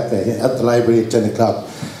 exactly, at the library at 10 o'clock.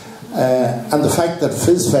 And the fact that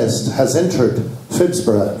FizFest has entered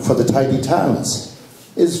Phibsborough for the Tidy Towns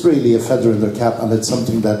is really a feather in their cap, and it's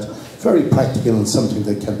something that very practical and something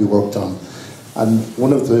that can be worked on. And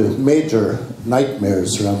one of the major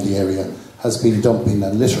nightmares around the area has been dumping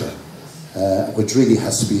and litter, which really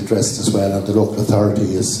has to be addressed as well, and the local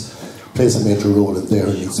authority plays a major role in there,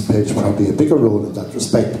 and it's played probably a bigger role in that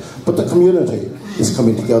respect. But the community is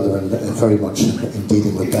coming together and very much in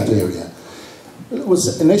dealing with that area. It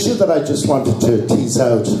was an issue that I just wanted to tease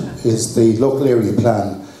out is the local area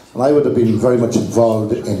plan And I would have been very much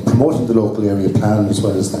involved in promoting the local area plan as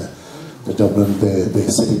well as the Dublin,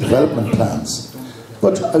 the city development plans.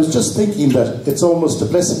 But I was just thinking that it's almost a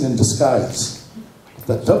blessing in disguise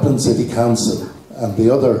that Dublin City Council and the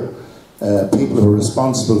other people who are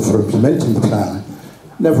responsible for implementing the plan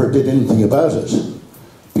never did anything about it.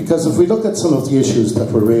 Because if we look at some of the issues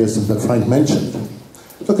that were raised and that Frank mentioned,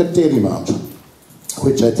 look at Dalymount,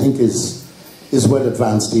 which I think is well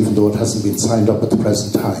advanced even though it hasn't been signed up at the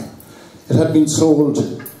present time. It had been sold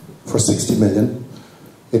for 60 million.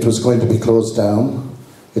 It was going to be closed down.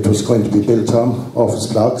 It was going to be built on office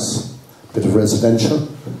blocks, a bit of residential.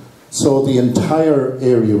 So the entire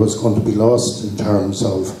area was going to be lost in terms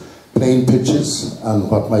of playing pitches and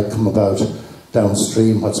what might come about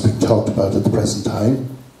downstream, what's being talked about at the present time.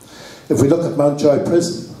 If we look at Mountjoy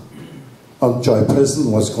Prison, Mountjoy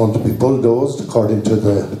Prison was going to be bulldozed, according to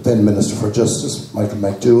the then Minister for Justice, Michael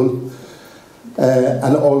McDonald,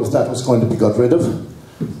 and all of that was going to be got rid of,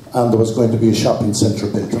 and there was going to be a shopping centre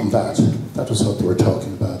built on that. That was what they were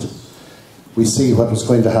talking about. We see what was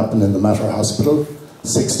going to happen in the Mater Hospital,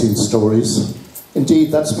 16 stories.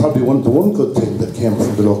 Indeed, that's probably the one good thing that came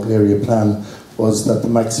from the local area plan was that the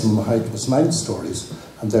maximum height was 9 stories,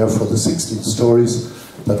 and therefore the 16 stories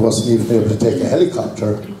that wasn't even able to take a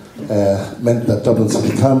helicopter meant that Dublin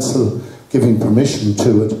City Council, giving permission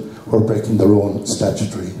to it, were breaking their own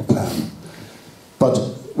statutory plan. But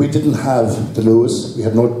we didn't have the Lewis, we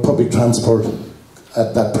had no public transport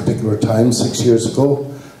at that particular time, 6 years ago.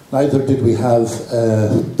 Neither did we have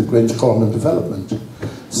the Grange Corman development.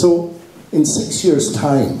 So in 6 years'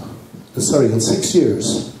 time, in 6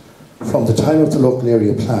 years from the time of the local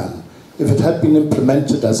area plan, if it had been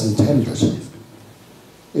implemented as intended,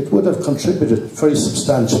 it would have contributed very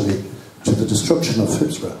substantially to the destruction of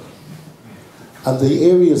Phibsborough. And the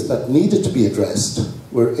areas that needed to be addressed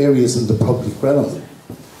were areas in the public realm.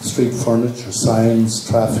 Street furniture, signs,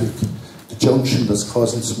 traffic, the junction that's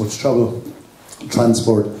causing so much trouble,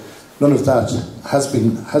 transport. None of that has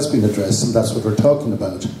been addressed, and that's what we're talking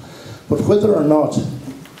about. But whether or not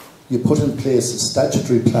you put in place a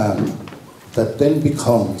statutory plan that then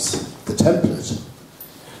becomes the template,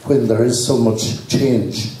 when there is so much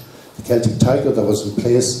change, the Celtic Tiger that was in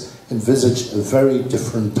place envisaged a very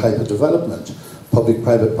different type of development.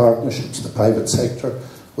 Public-private partnerships, the private sector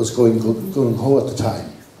was going ho at the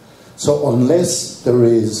time. So unless there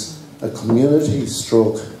is a community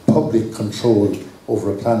stroke public control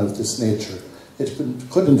over a plan of this nature, it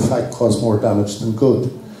could in fact cause more damage than good.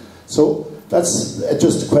 So that's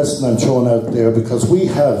just a question I'm throwing out there, because we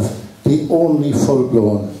have the only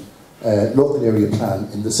full-blown local area plan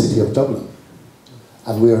in the city of Dublin,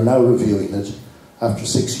 and we are now reviewing it after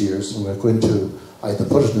 6 years, and we're going to either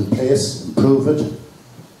put it in place, improve it,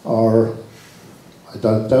 or I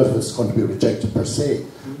doubt if it's going to be rejected per se.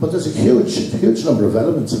 But there's a huge number of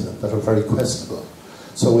elements in it that are very questionable.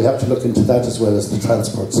 So we have to look into that as well as the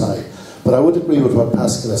transport side. But I would agree with what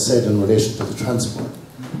Pascal has said in relation to the transport.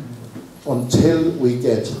 Until we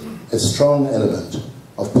get a strong element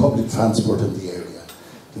of public transport in the area,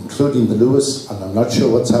 including the Lewis, and I'm not sure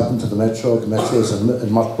what's happened to the Metro. The Metro is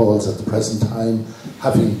in mothballs at the present time,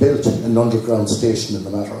 having built an underground station in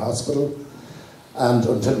the Mater Hospital. And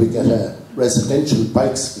until we get a residential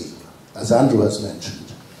bike scheme, as Andrew has mentioned,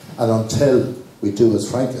 and until we do, as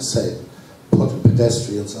Frank has said, put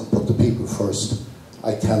pedestrians and put the people first,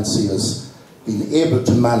 I can't see us being able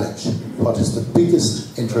to manage what is the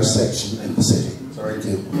biggest intersection in the city. Sorry,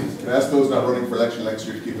 can I ask those not running for election next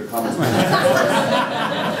year to keep their comments?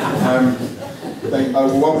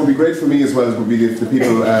 What would be great for me as well would be if the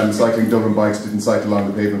people cycling Dublin bikes didn't cycle along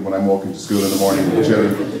the pavement when I'm walking to school in the morning with the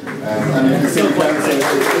children. And if the city council,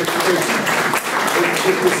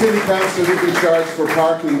 if the city council would be charged for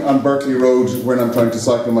parking on Berkeley Road when I'm trying to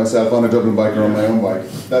cycle myself on a Dublin bike or on my own bike,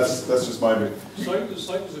 that's just my bit. Cyclists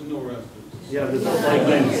have no reference. Yeah, there's no bike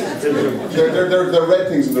lanes. They're red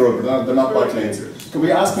things in the road, but they're not bike lanes. Can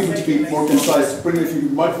we ask people to be more concise? Bring if you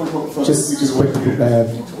microphone from just a quick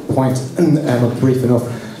point, brief enough.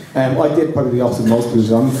 I did probably the opposite of most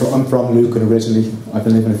people. I'm from Lucan originally. I've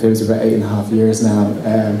been living in Phibsborough for about 8.5 years now.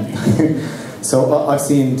 So I've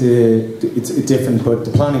seen it's different, but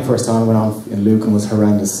the planning first time I went on in Lucan was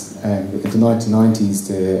horrendous. In the 1990s,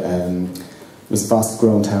 it was the fastest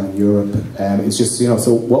growing town in Europe. It's just,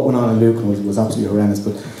 so what went on in Lucan was absolutely horrendous.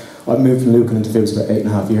 But I moved from Lucan into Phibsborough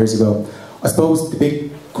about 8.5 years ago. I suppose the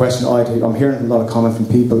big question I'm hearing a lot of comment from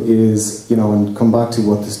people is, and come back to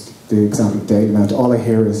what the example of Dalymount, all I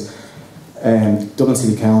hear is Dublin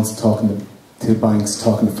City Council talking to banks,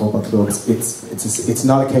 talking to football clubs. It's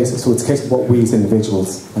not a case of, so it's a case of what we as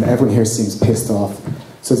individuals, and everyone here seems pissed off.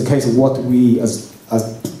 So it's a case of what we as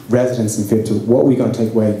residents in Phibsborough, what are we going to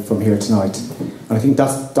take away from here tonight? And I think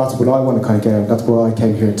that's what I want to kind of get out. That's why I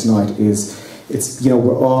came here tonight. It's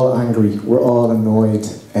we're all angry, we're all annoyed,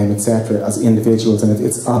 etc. as individuals, and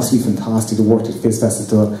it's absolutely fantastic the work that FizFest has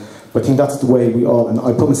done. But I think that's the way we all, and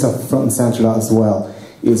I put myself front and centre of that as well,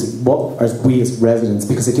 is what are we as residents,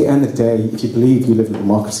 because at the end of the day, if you believe you live in a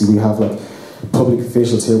democracy, we have like public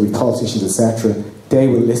officials here, we have politicians, etc. They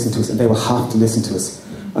will listen to us, and they will have to listen to us.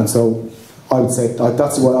 And so I would say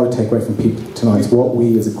that's what I would take away from people tonight, is what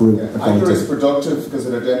we as a group are going to do. Anger is productive because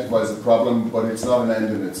it identifies a problem, but it's not an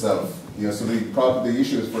end in itself. So the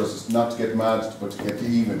issue is for us is not to get mad, but to get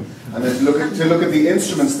even, and then to look at the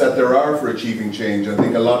instruments that there are for achieving change. I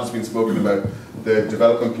think a lot has been spoken about the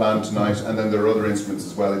development plan tonight, and then there are other instruments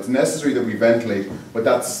as well. It's necessary that we ventilate, but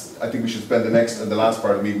I think we should spend the last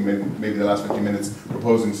part of the meeting, maybe the last 50 minutes,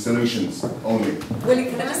 proposing solutions only. Willie,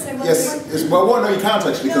 can I just say one Yes. Well, no, you can't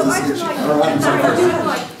actually. No, I would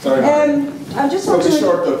like. Sorry. I just want to.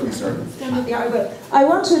 Short though, please, sir. Yeah, I will. I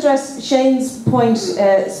want to address Shane's point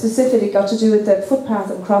specifically, got to do with the footpath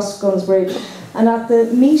across Guns Bridge. And at the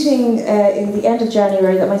meeting in the end of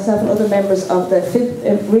January that myself and other members of the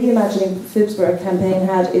Reimagining Phibsborough campaign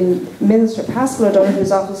had in Minister Pascal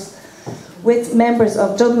O'Donoghue's office with members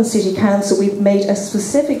of Dublin City Council, we've made a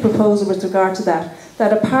specific proposal with regard to that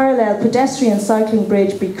a parallel pedestrian cycling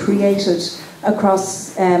bridge be created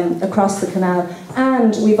across the canal.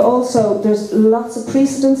 And we've also, there's lots of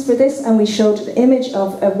precedents for this, and we showed an image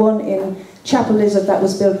of one in Chapel Lizard that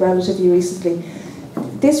was built relatively recently.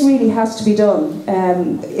 This really has to be done.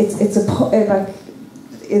 Like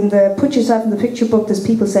in the Put Yourself in the Picture book, there's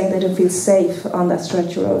people saying they don't feel safe on that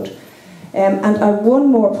stretch of road. And one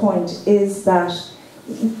more point is that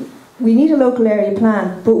we need a local area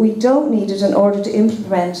plan, but we don't need it in order to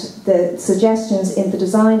implement the suggestions in the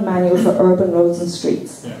design manual for urban roads and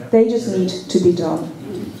streets. They just need to be done.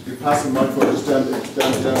 You pass the microphone just down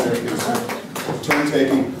there, please. Turn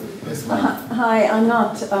taking. Yes, hi, I'm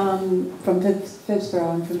not from Phibsborough,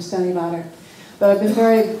 I'm from Stony Batter. But I've been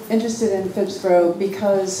very interested in Phibsborough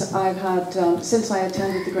because I've had, since I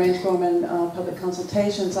attended the Grange Gorman public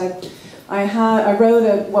consultations, I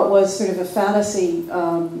wrote what was sort of a fantasy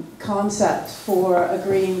concept for a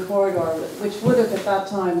green corridor, which would have at that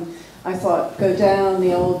time, I thought, go down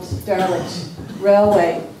the old derelict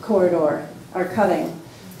railway corridor, or cutting,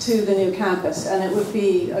 to the new campus, and it would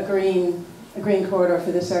be a green corridor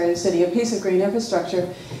for this area of the city, a piece of green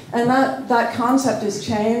infrastructure. And that concept has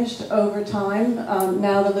changed over time.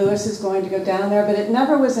 Now the Lewis is going to go down there, but it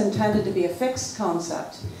never was intended to be a fixed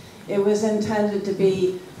concept. It was intended to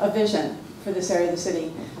be a vision for this area of the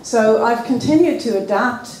city. So I've continued to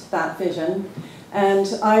adapt that vision, and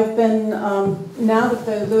I've been, now that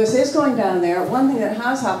the Lewis is going down there, one thing that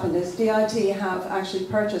has happened is DIT have actually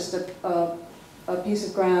purchased a piece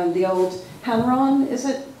of ground, the old Henron, is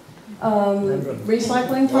it?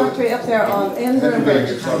 Recycling factory up there in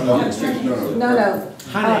Broomridge. No.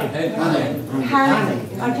 Hanning.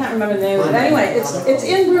 I can't remember the name of it. Anyway, it's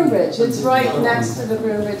in Broomridge. It's right next to the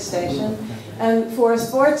Broomridge station, and for a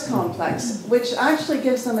sports complex, which actually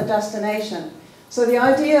gives them a destination. So the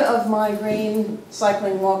idea of my green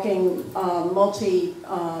cycling, walking,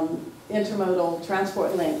 intermodal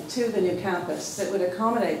transport link to the new campus that would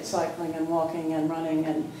accommodate cycling and walking and running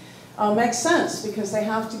and makes sense, because they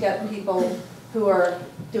have to get people who are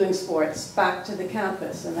doing sports back to the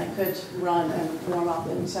campus, and they could run and warm up,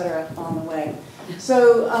 etc. on the way.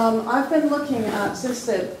 So I've been looking at, since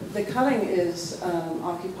the cutting is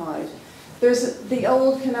occupied, there's the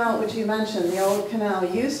old canal, which you mentioned. The old canal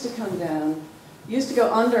used to come down, used to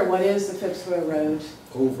go under what is the Phibsborough Road.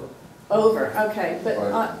 Over, okay, but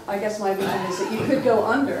I guess my vision is that you could go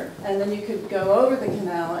under, and then you could go over the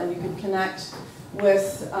canal, and you could connect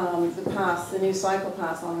with the path, the new cycle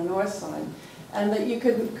path on the north side, and that you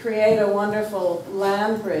could create a wonderful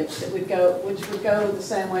land bridge that would go, which would go the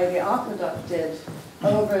same way the aqueduct did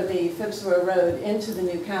over the Phibsborough Road into the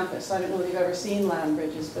new campus. I don't know if you've ever seen land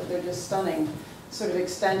bridges, but they're just stunning sort of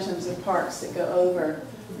extensions of parks that go over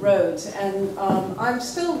roads. And I'm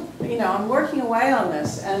still, I'm working away on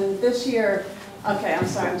this, and this year, okay, I'm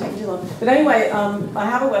sorry, I'm taking too long. But anyway, I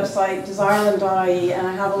have a website, desireland.ie, and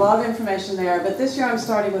I have a lot of information there. But this year I'm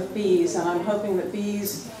starting with bees, and I'm hoping that Bee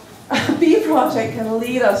Project can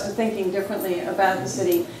lead us to thinking differently about the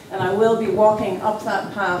city. And I will be walking up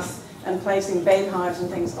that path and placing babe hives and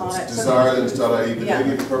things on it. Desireland.ie, the lady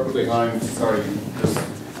in the purple behind, sorry.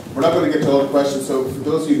 We're not going to get to all the questions, so for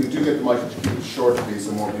those of you who do get the mic, keep it short, please,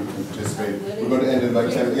 so more people can participate. We're going to end in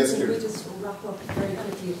about 10 minutes. Yes, Kieran. Can we just wrap up very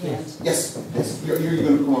quickly at the end? Yes. You're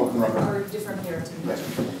going to come up and wrap up. Or different here. Yes.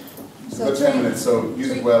 So about 10 minutes, so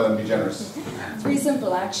use it well and be generous. 3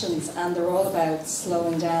 simple actions, and they're all about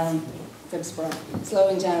slowing down Phibsborough,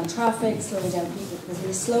 slowing down traffic, slowing down people. Because when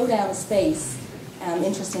you slow down a space,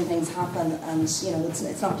 interesting things happen, and you know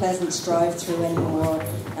it's not pleasant to drive through anymore,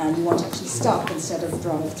 and you want to actually stop instead of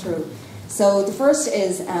drive through. So the first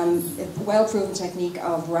is a well-proven technique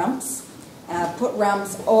of ramps. Put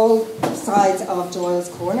ramps all sides of Doyle's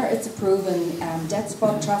Corner. It's a proven dead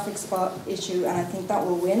spot, traffic spot issue, and I think that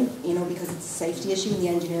will win, you know, because it's a safety issue, and the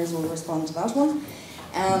engineers will respond to that one.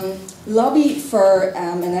 Lobby for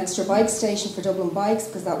an extra bike station for Dublin bikes,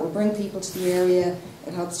 because that will bring people to the area.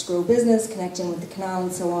 It helps to grow business, connecting with the canal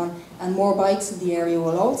and so on, and more bikes in the area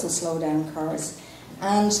will also slow down cars.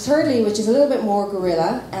 And thirdly, which is a little bit more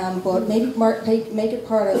guerrilla, but maybe make it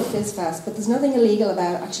part of the FizFest, but there's nothing illegal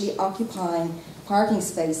about actually occupying parking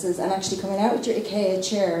spaces and actually coming out with your IKEA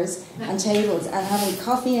chairs and tables and having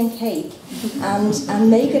coffee and cake and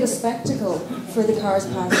make it a spectacle for the cars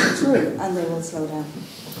passing through, and they will slow down.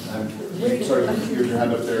 Sorry, here's your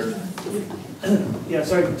hand up there. Yeah,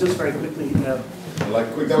 sorry, just very quickly.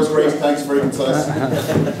 That was great, thanks, very concise.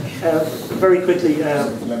 Very quickly,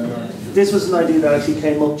 this was an idea that actually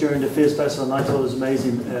came up during the Fizz Festival, and I thought it was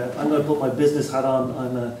amazing. I'm going to put my business hat on.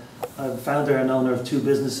 I'm a founder and owner of 2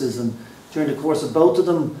 businesses, and during the course of both of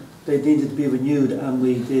them, they needed to be renewed, and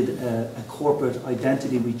we did a corporate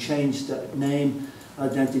identity. We changed the name,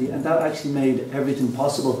 identity, and that actually made everything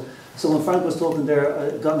possible. So when Frank was talking there,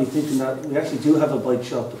 it got me thinking that we actually do have a bike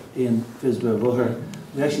shop in Phibsborough.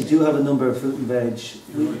 We actually do have a number of fruit and veg.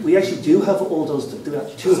 We actually do have all those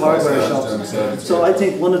 2 hardware shops. So I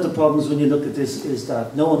think one of the problems when you look at this is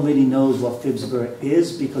that no one really knows what Phibsborough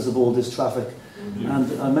is because of all this traffic.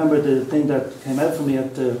 And I remember the thing that came out for me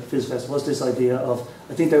at the FizFest was this idea of,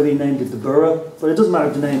 I think they renamed it the borough, but it doesn't matter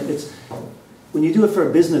the name. It's when you do it for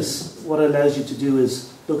a business, what it allows you to do is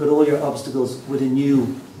look at all your obstacles with a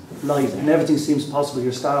new light, and everything seems possible.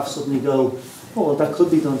 Your staff suddenly go, oh, well, that could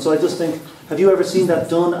be done. So I just think, have you ever seen that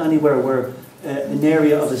done anywhere where an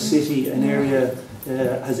area of a city, an area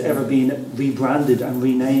has ever been rebranded and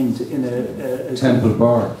renamed in a Temple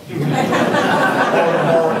Bar?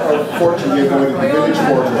 Or fortunately avoided the village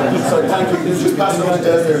quarter. So thank you. Just pass it on to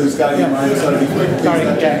Des there, who's got you. Sorry,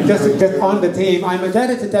 just on the theme, I'm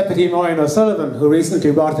indebted to Deputy Maureen O'Sullivan, who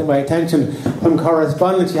recently brought to my attention from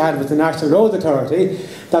correspondence she had with the National Roads Authority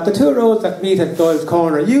that the 2 roads that meet at Doyle's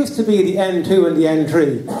Corner used to be the N2 and the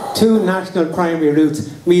N3, 2 national primary routes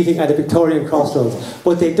meeting at the Victorian crossroads,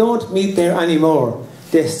 but they don't meet there anymore.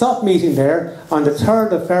 They stopped meeting there on the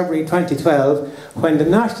 3rd of February 2012 when the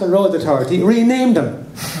National Roads Authority renamed them.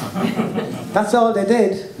 That's all they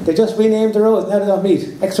did. They just renamed the roads. Now they don't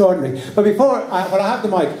meet. Extraordinary. But before, I have the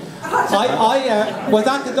mic. I was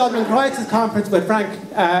at the Dublin Crisis Conference with Frank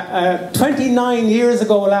 29 years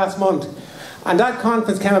ago last month. And that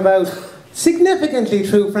conference came about significantly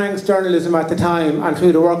through Frank's journalism at the time and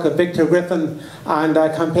through the work of Victor Griffin and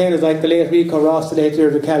campaigners like the late Rico Ross, the late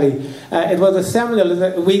Deirdre Kelly. It was a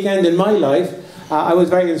seminal weekend in my life. I was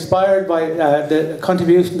very inspired by the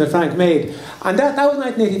contribution that Frank made. And that was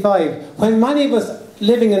 1985, when many of us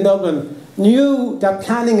living in Dublin knew that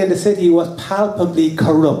planning in the city was palpably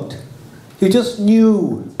corrupt. You just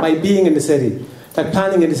knew by being in the city that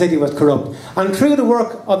planning in the city was corrupt. And through the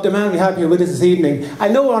work of the man we have here with us this evening, I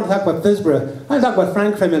know I want to talk about Phibsborough, I want to talk about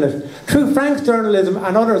Frank for a minute. Through Frank's journalism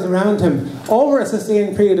and others around him, over a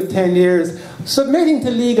sustained period of 10 years, submitting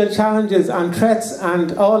to legal challenges and threats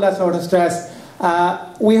and all that sort of stress,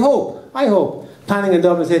 I hope, planning in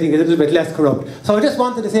Dublin City is a little bit less corrupt. So I just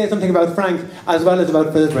wanted to say something about Frank as well as about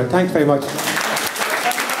Phibsborough. Thanks very much.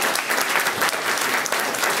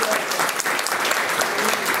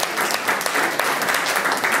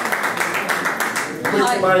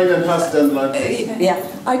 Yeah,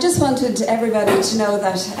 I just wanted everybody to know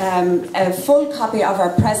that a full copy of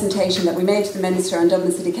our presentation that we made to the Minister and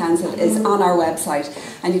Dublin City Council is on our website,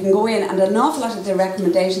 and you can go in, and an awful lot of the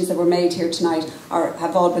recommendations that were made here tonight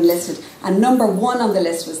have all been listed, and number 1 on the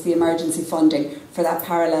list was the emergency funding for that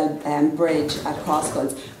parallel bridge at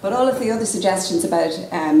Crossguns. But all of the other suggestions about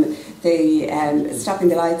stopping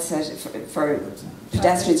the lights for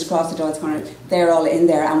pedestrians across the Doyle's Corner, they're all in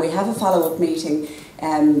there, and we have a follow-up meeting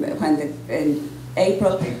in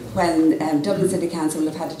April, when Dublin City Council will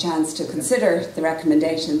have had a chance to consider the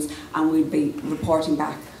recommendations, and we'll be reporting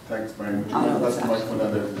back. Thanks, Brian. Would you mind passing the microphone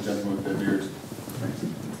down there to the gentleman with the beard?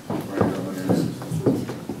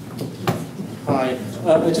 Hi.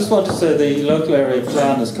 I just want to say the local area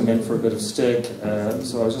plan has come in for a bit of stick,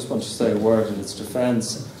 so I just want to say a word in its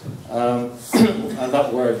defence. And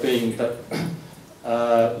that word being that,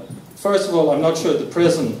 first of all, I'm not sure the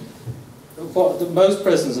prison most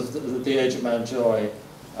prisons of the age of Mountjoy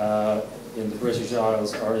in the British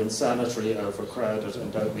Isles are insanitary, overcrowded,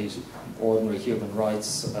 and don't meet ordinary human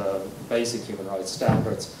rights, basic human rights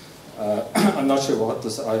standards. I'm not sure what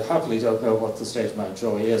this. I happily don't know what the state of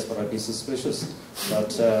Mountjoy is, but I'd be suspicious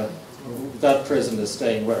that that prison is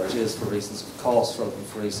staying where it is for reasons of cost rather than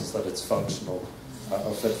for reasons that it's functional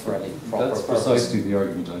or fit for any proper purpose. That's precisely the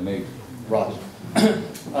argument I made. Right.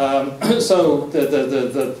 So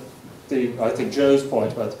I think Joe's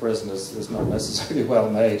point about the prison is not necessarily well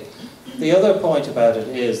made. The other point about it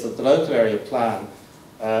is that the local area plan,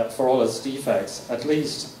 for all its defects, at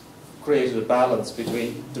least created a balance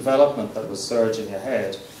between development that was surging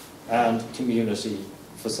ahead and community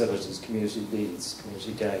facilities, community needs,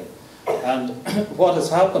 community gain. And what has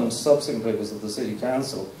happened subsequently was that the City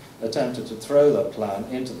Council attempted to throw that plan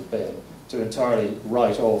into the bin to entirely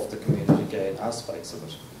write off the community gain aspects of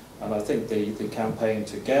it. And I think the campaign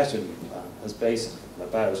to get a new plan has basically been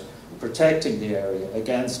about protecting the area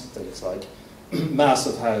against things like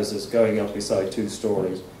massive houses going up beside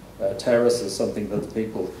two-storey terraces, something that the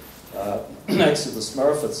people next to the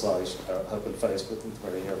Smurfit site have been faced with in the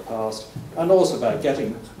very near past, and also about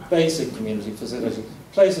getting basic community facility,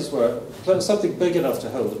 places where something big enough to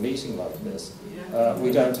hold a meeting like this.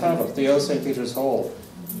 We don't have it. The old St. Peter's Hall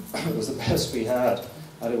was the best we had,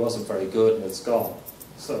 and it wasn't very good, and it's gone.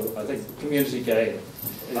 So I think community gain.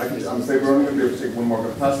 I'm saying we're only going to be able to take one more.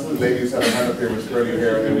 But pass the lady who's had her hand up here with curly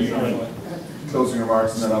hair, and then you closing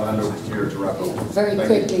remarks, and then I'll hand over to Kira to wrap up. Very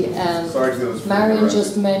quickly, Marion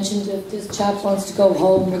just mentioned that this chap wants to go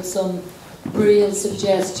home with some real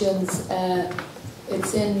suggestions.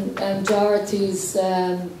 It's in Dorothy's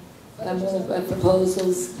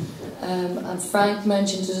proposals, and Frank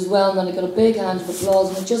mentioned it as well, and then I got a big hand of applause,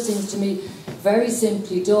 and it just seems to me very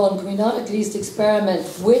simply done. Can we not at least experiment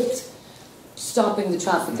with stopping the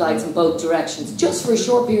traffic lights in both directions, just for a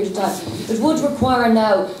short period of time? It would require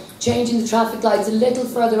now changing the traffic lights a little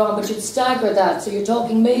further on, but you'd stagger that, so you're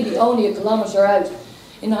talking maybe only a kilometre out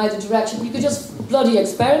in either direction. You could just bloody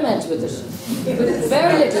experiment with it, with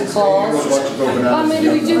very little cost. And maybe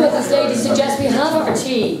we do what this lady suggests, we have our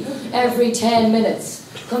tea every 10 minutes,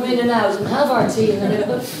 come in and out and have our tea in the middle,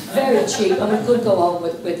 but very cheap, and we could go on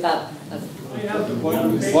with that.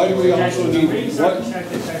 Why do we also need...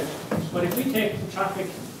 But if we take the traffic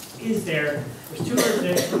is there, there's 2 hours a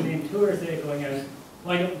day coming in, 2 hours a day going out,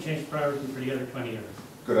 why don't we change priority for the other 20 hours?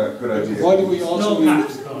 Good idea. Why do we also need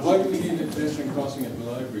a pedestrian crossing at the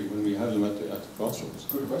library when we have them at the crossroads?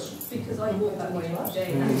 Good question. Because I walk that way every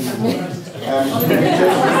day.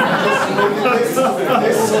 This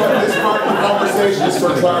part of the conversation is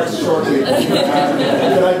for Clark shortly.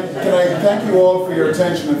 Can I thank you all for your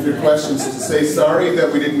attention and for your questions? To say sorry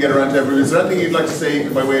that we didn't get around to everything. Is there anything you'd like to say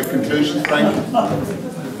by way of conclusion, Frank?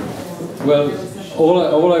 Well,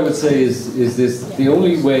 all I would say is this: the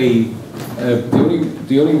only way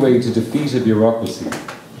to defeat a bureaucracy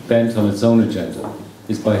bent on its own agenda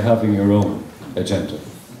is by having your own agenda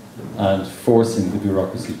and forcing the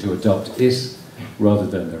bureaucracy to adopt it rather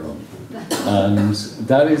than their own. And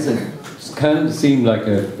that can seem like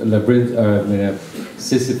a labyrinth, a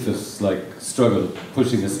Sisyphus-like struggle,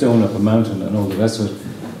 pushing a stone up a mountain and all the rest of it.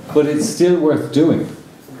 But it's still worth doing,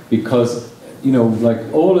 because, you know,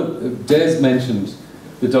 like Des mentioned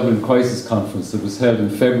the Dublin Crisis Conference that was held in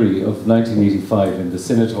February of 1985 in the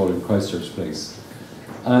Synod Hall in Christchurch Place.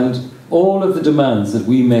 And all of the demands that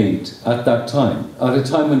we made at that time, at a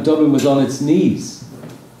time when Dublin was on its knees,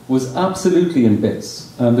 was absolutely in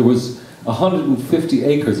bits. And there was 150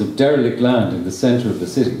 acres of derelict land in the centre of the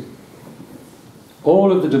city.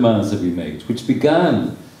 All of the demands that we made, which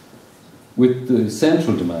began with the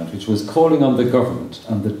central demand, which was calling on the government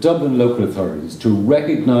and the Dublin local authorities to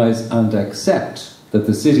recognise and accept that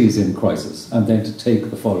the city is in crisis, and then to take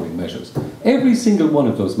the following measures. Every single one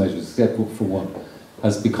of those measures, except for one,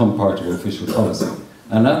 has become part of official policy.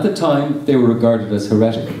 And at the time, they were regarded as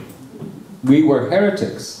heretic. We were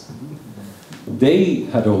heretics. They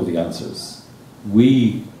had all the answers.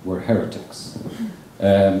 We were heretics.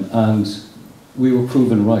 And we were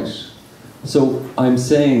proven right. So I'm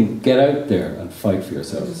saying, get out there and fight for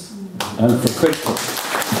yourselves. And for critical.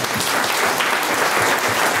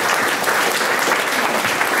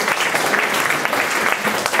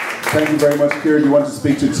 Thank you very much, Kira. Do you want to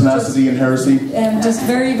speak to tenacity and heresy? Just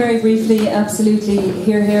very, very briefly, absolutely,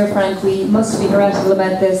 here, Frank, we must be heretical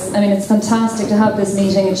about this. I mean, it's fantastic to have this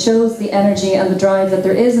meeting. It shows the energy and the drive that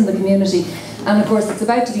there is in the community. And of course, it's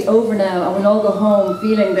about to be over now, and we'll all go home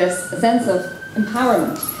feeling this sense of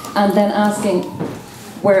empowerment, and then asking,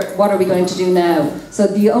 what are we going to do now? So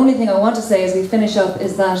the only thing I want to say as we finish up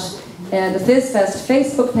is that the FizFest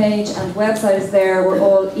Facebook page and website is there. We're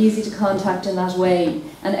all easy to contact in that way.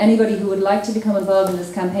 And anybody who would like to become involved in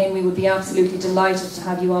this campaign, we would be absolutely delighted to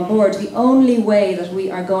have you on board. The only way that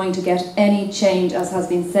we are going to get any change, as has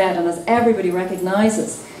been said and as everybody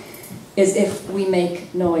recognises, is if we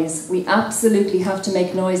make noise. We absolutely have to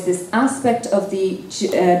make noise. This aspect of the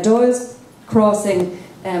Doyle's crossing,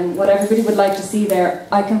 what everybody would like to see there,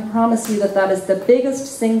 I can promise you that that is the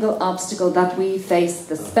biggest single obstacle that we face.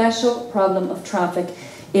 The special problem of traffic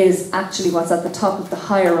is actually what's at the top of the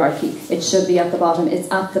hierarchy. It should be at the bottom, it's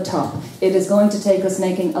at the top. It is going to take us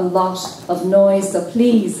making a lot of noise, so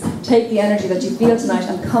please take the energy that you feel tonight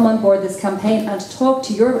and come on board this campaign and talk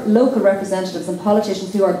to your local representatives and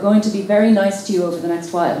politicians who are going to be very nice to you over the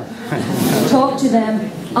next while. Talk to them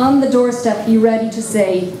on the doorstep, be ready to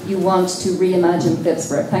say you want to reimagine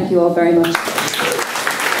Phibsborough. Thank you all very much.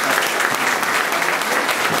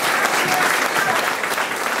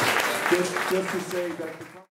 Just to say that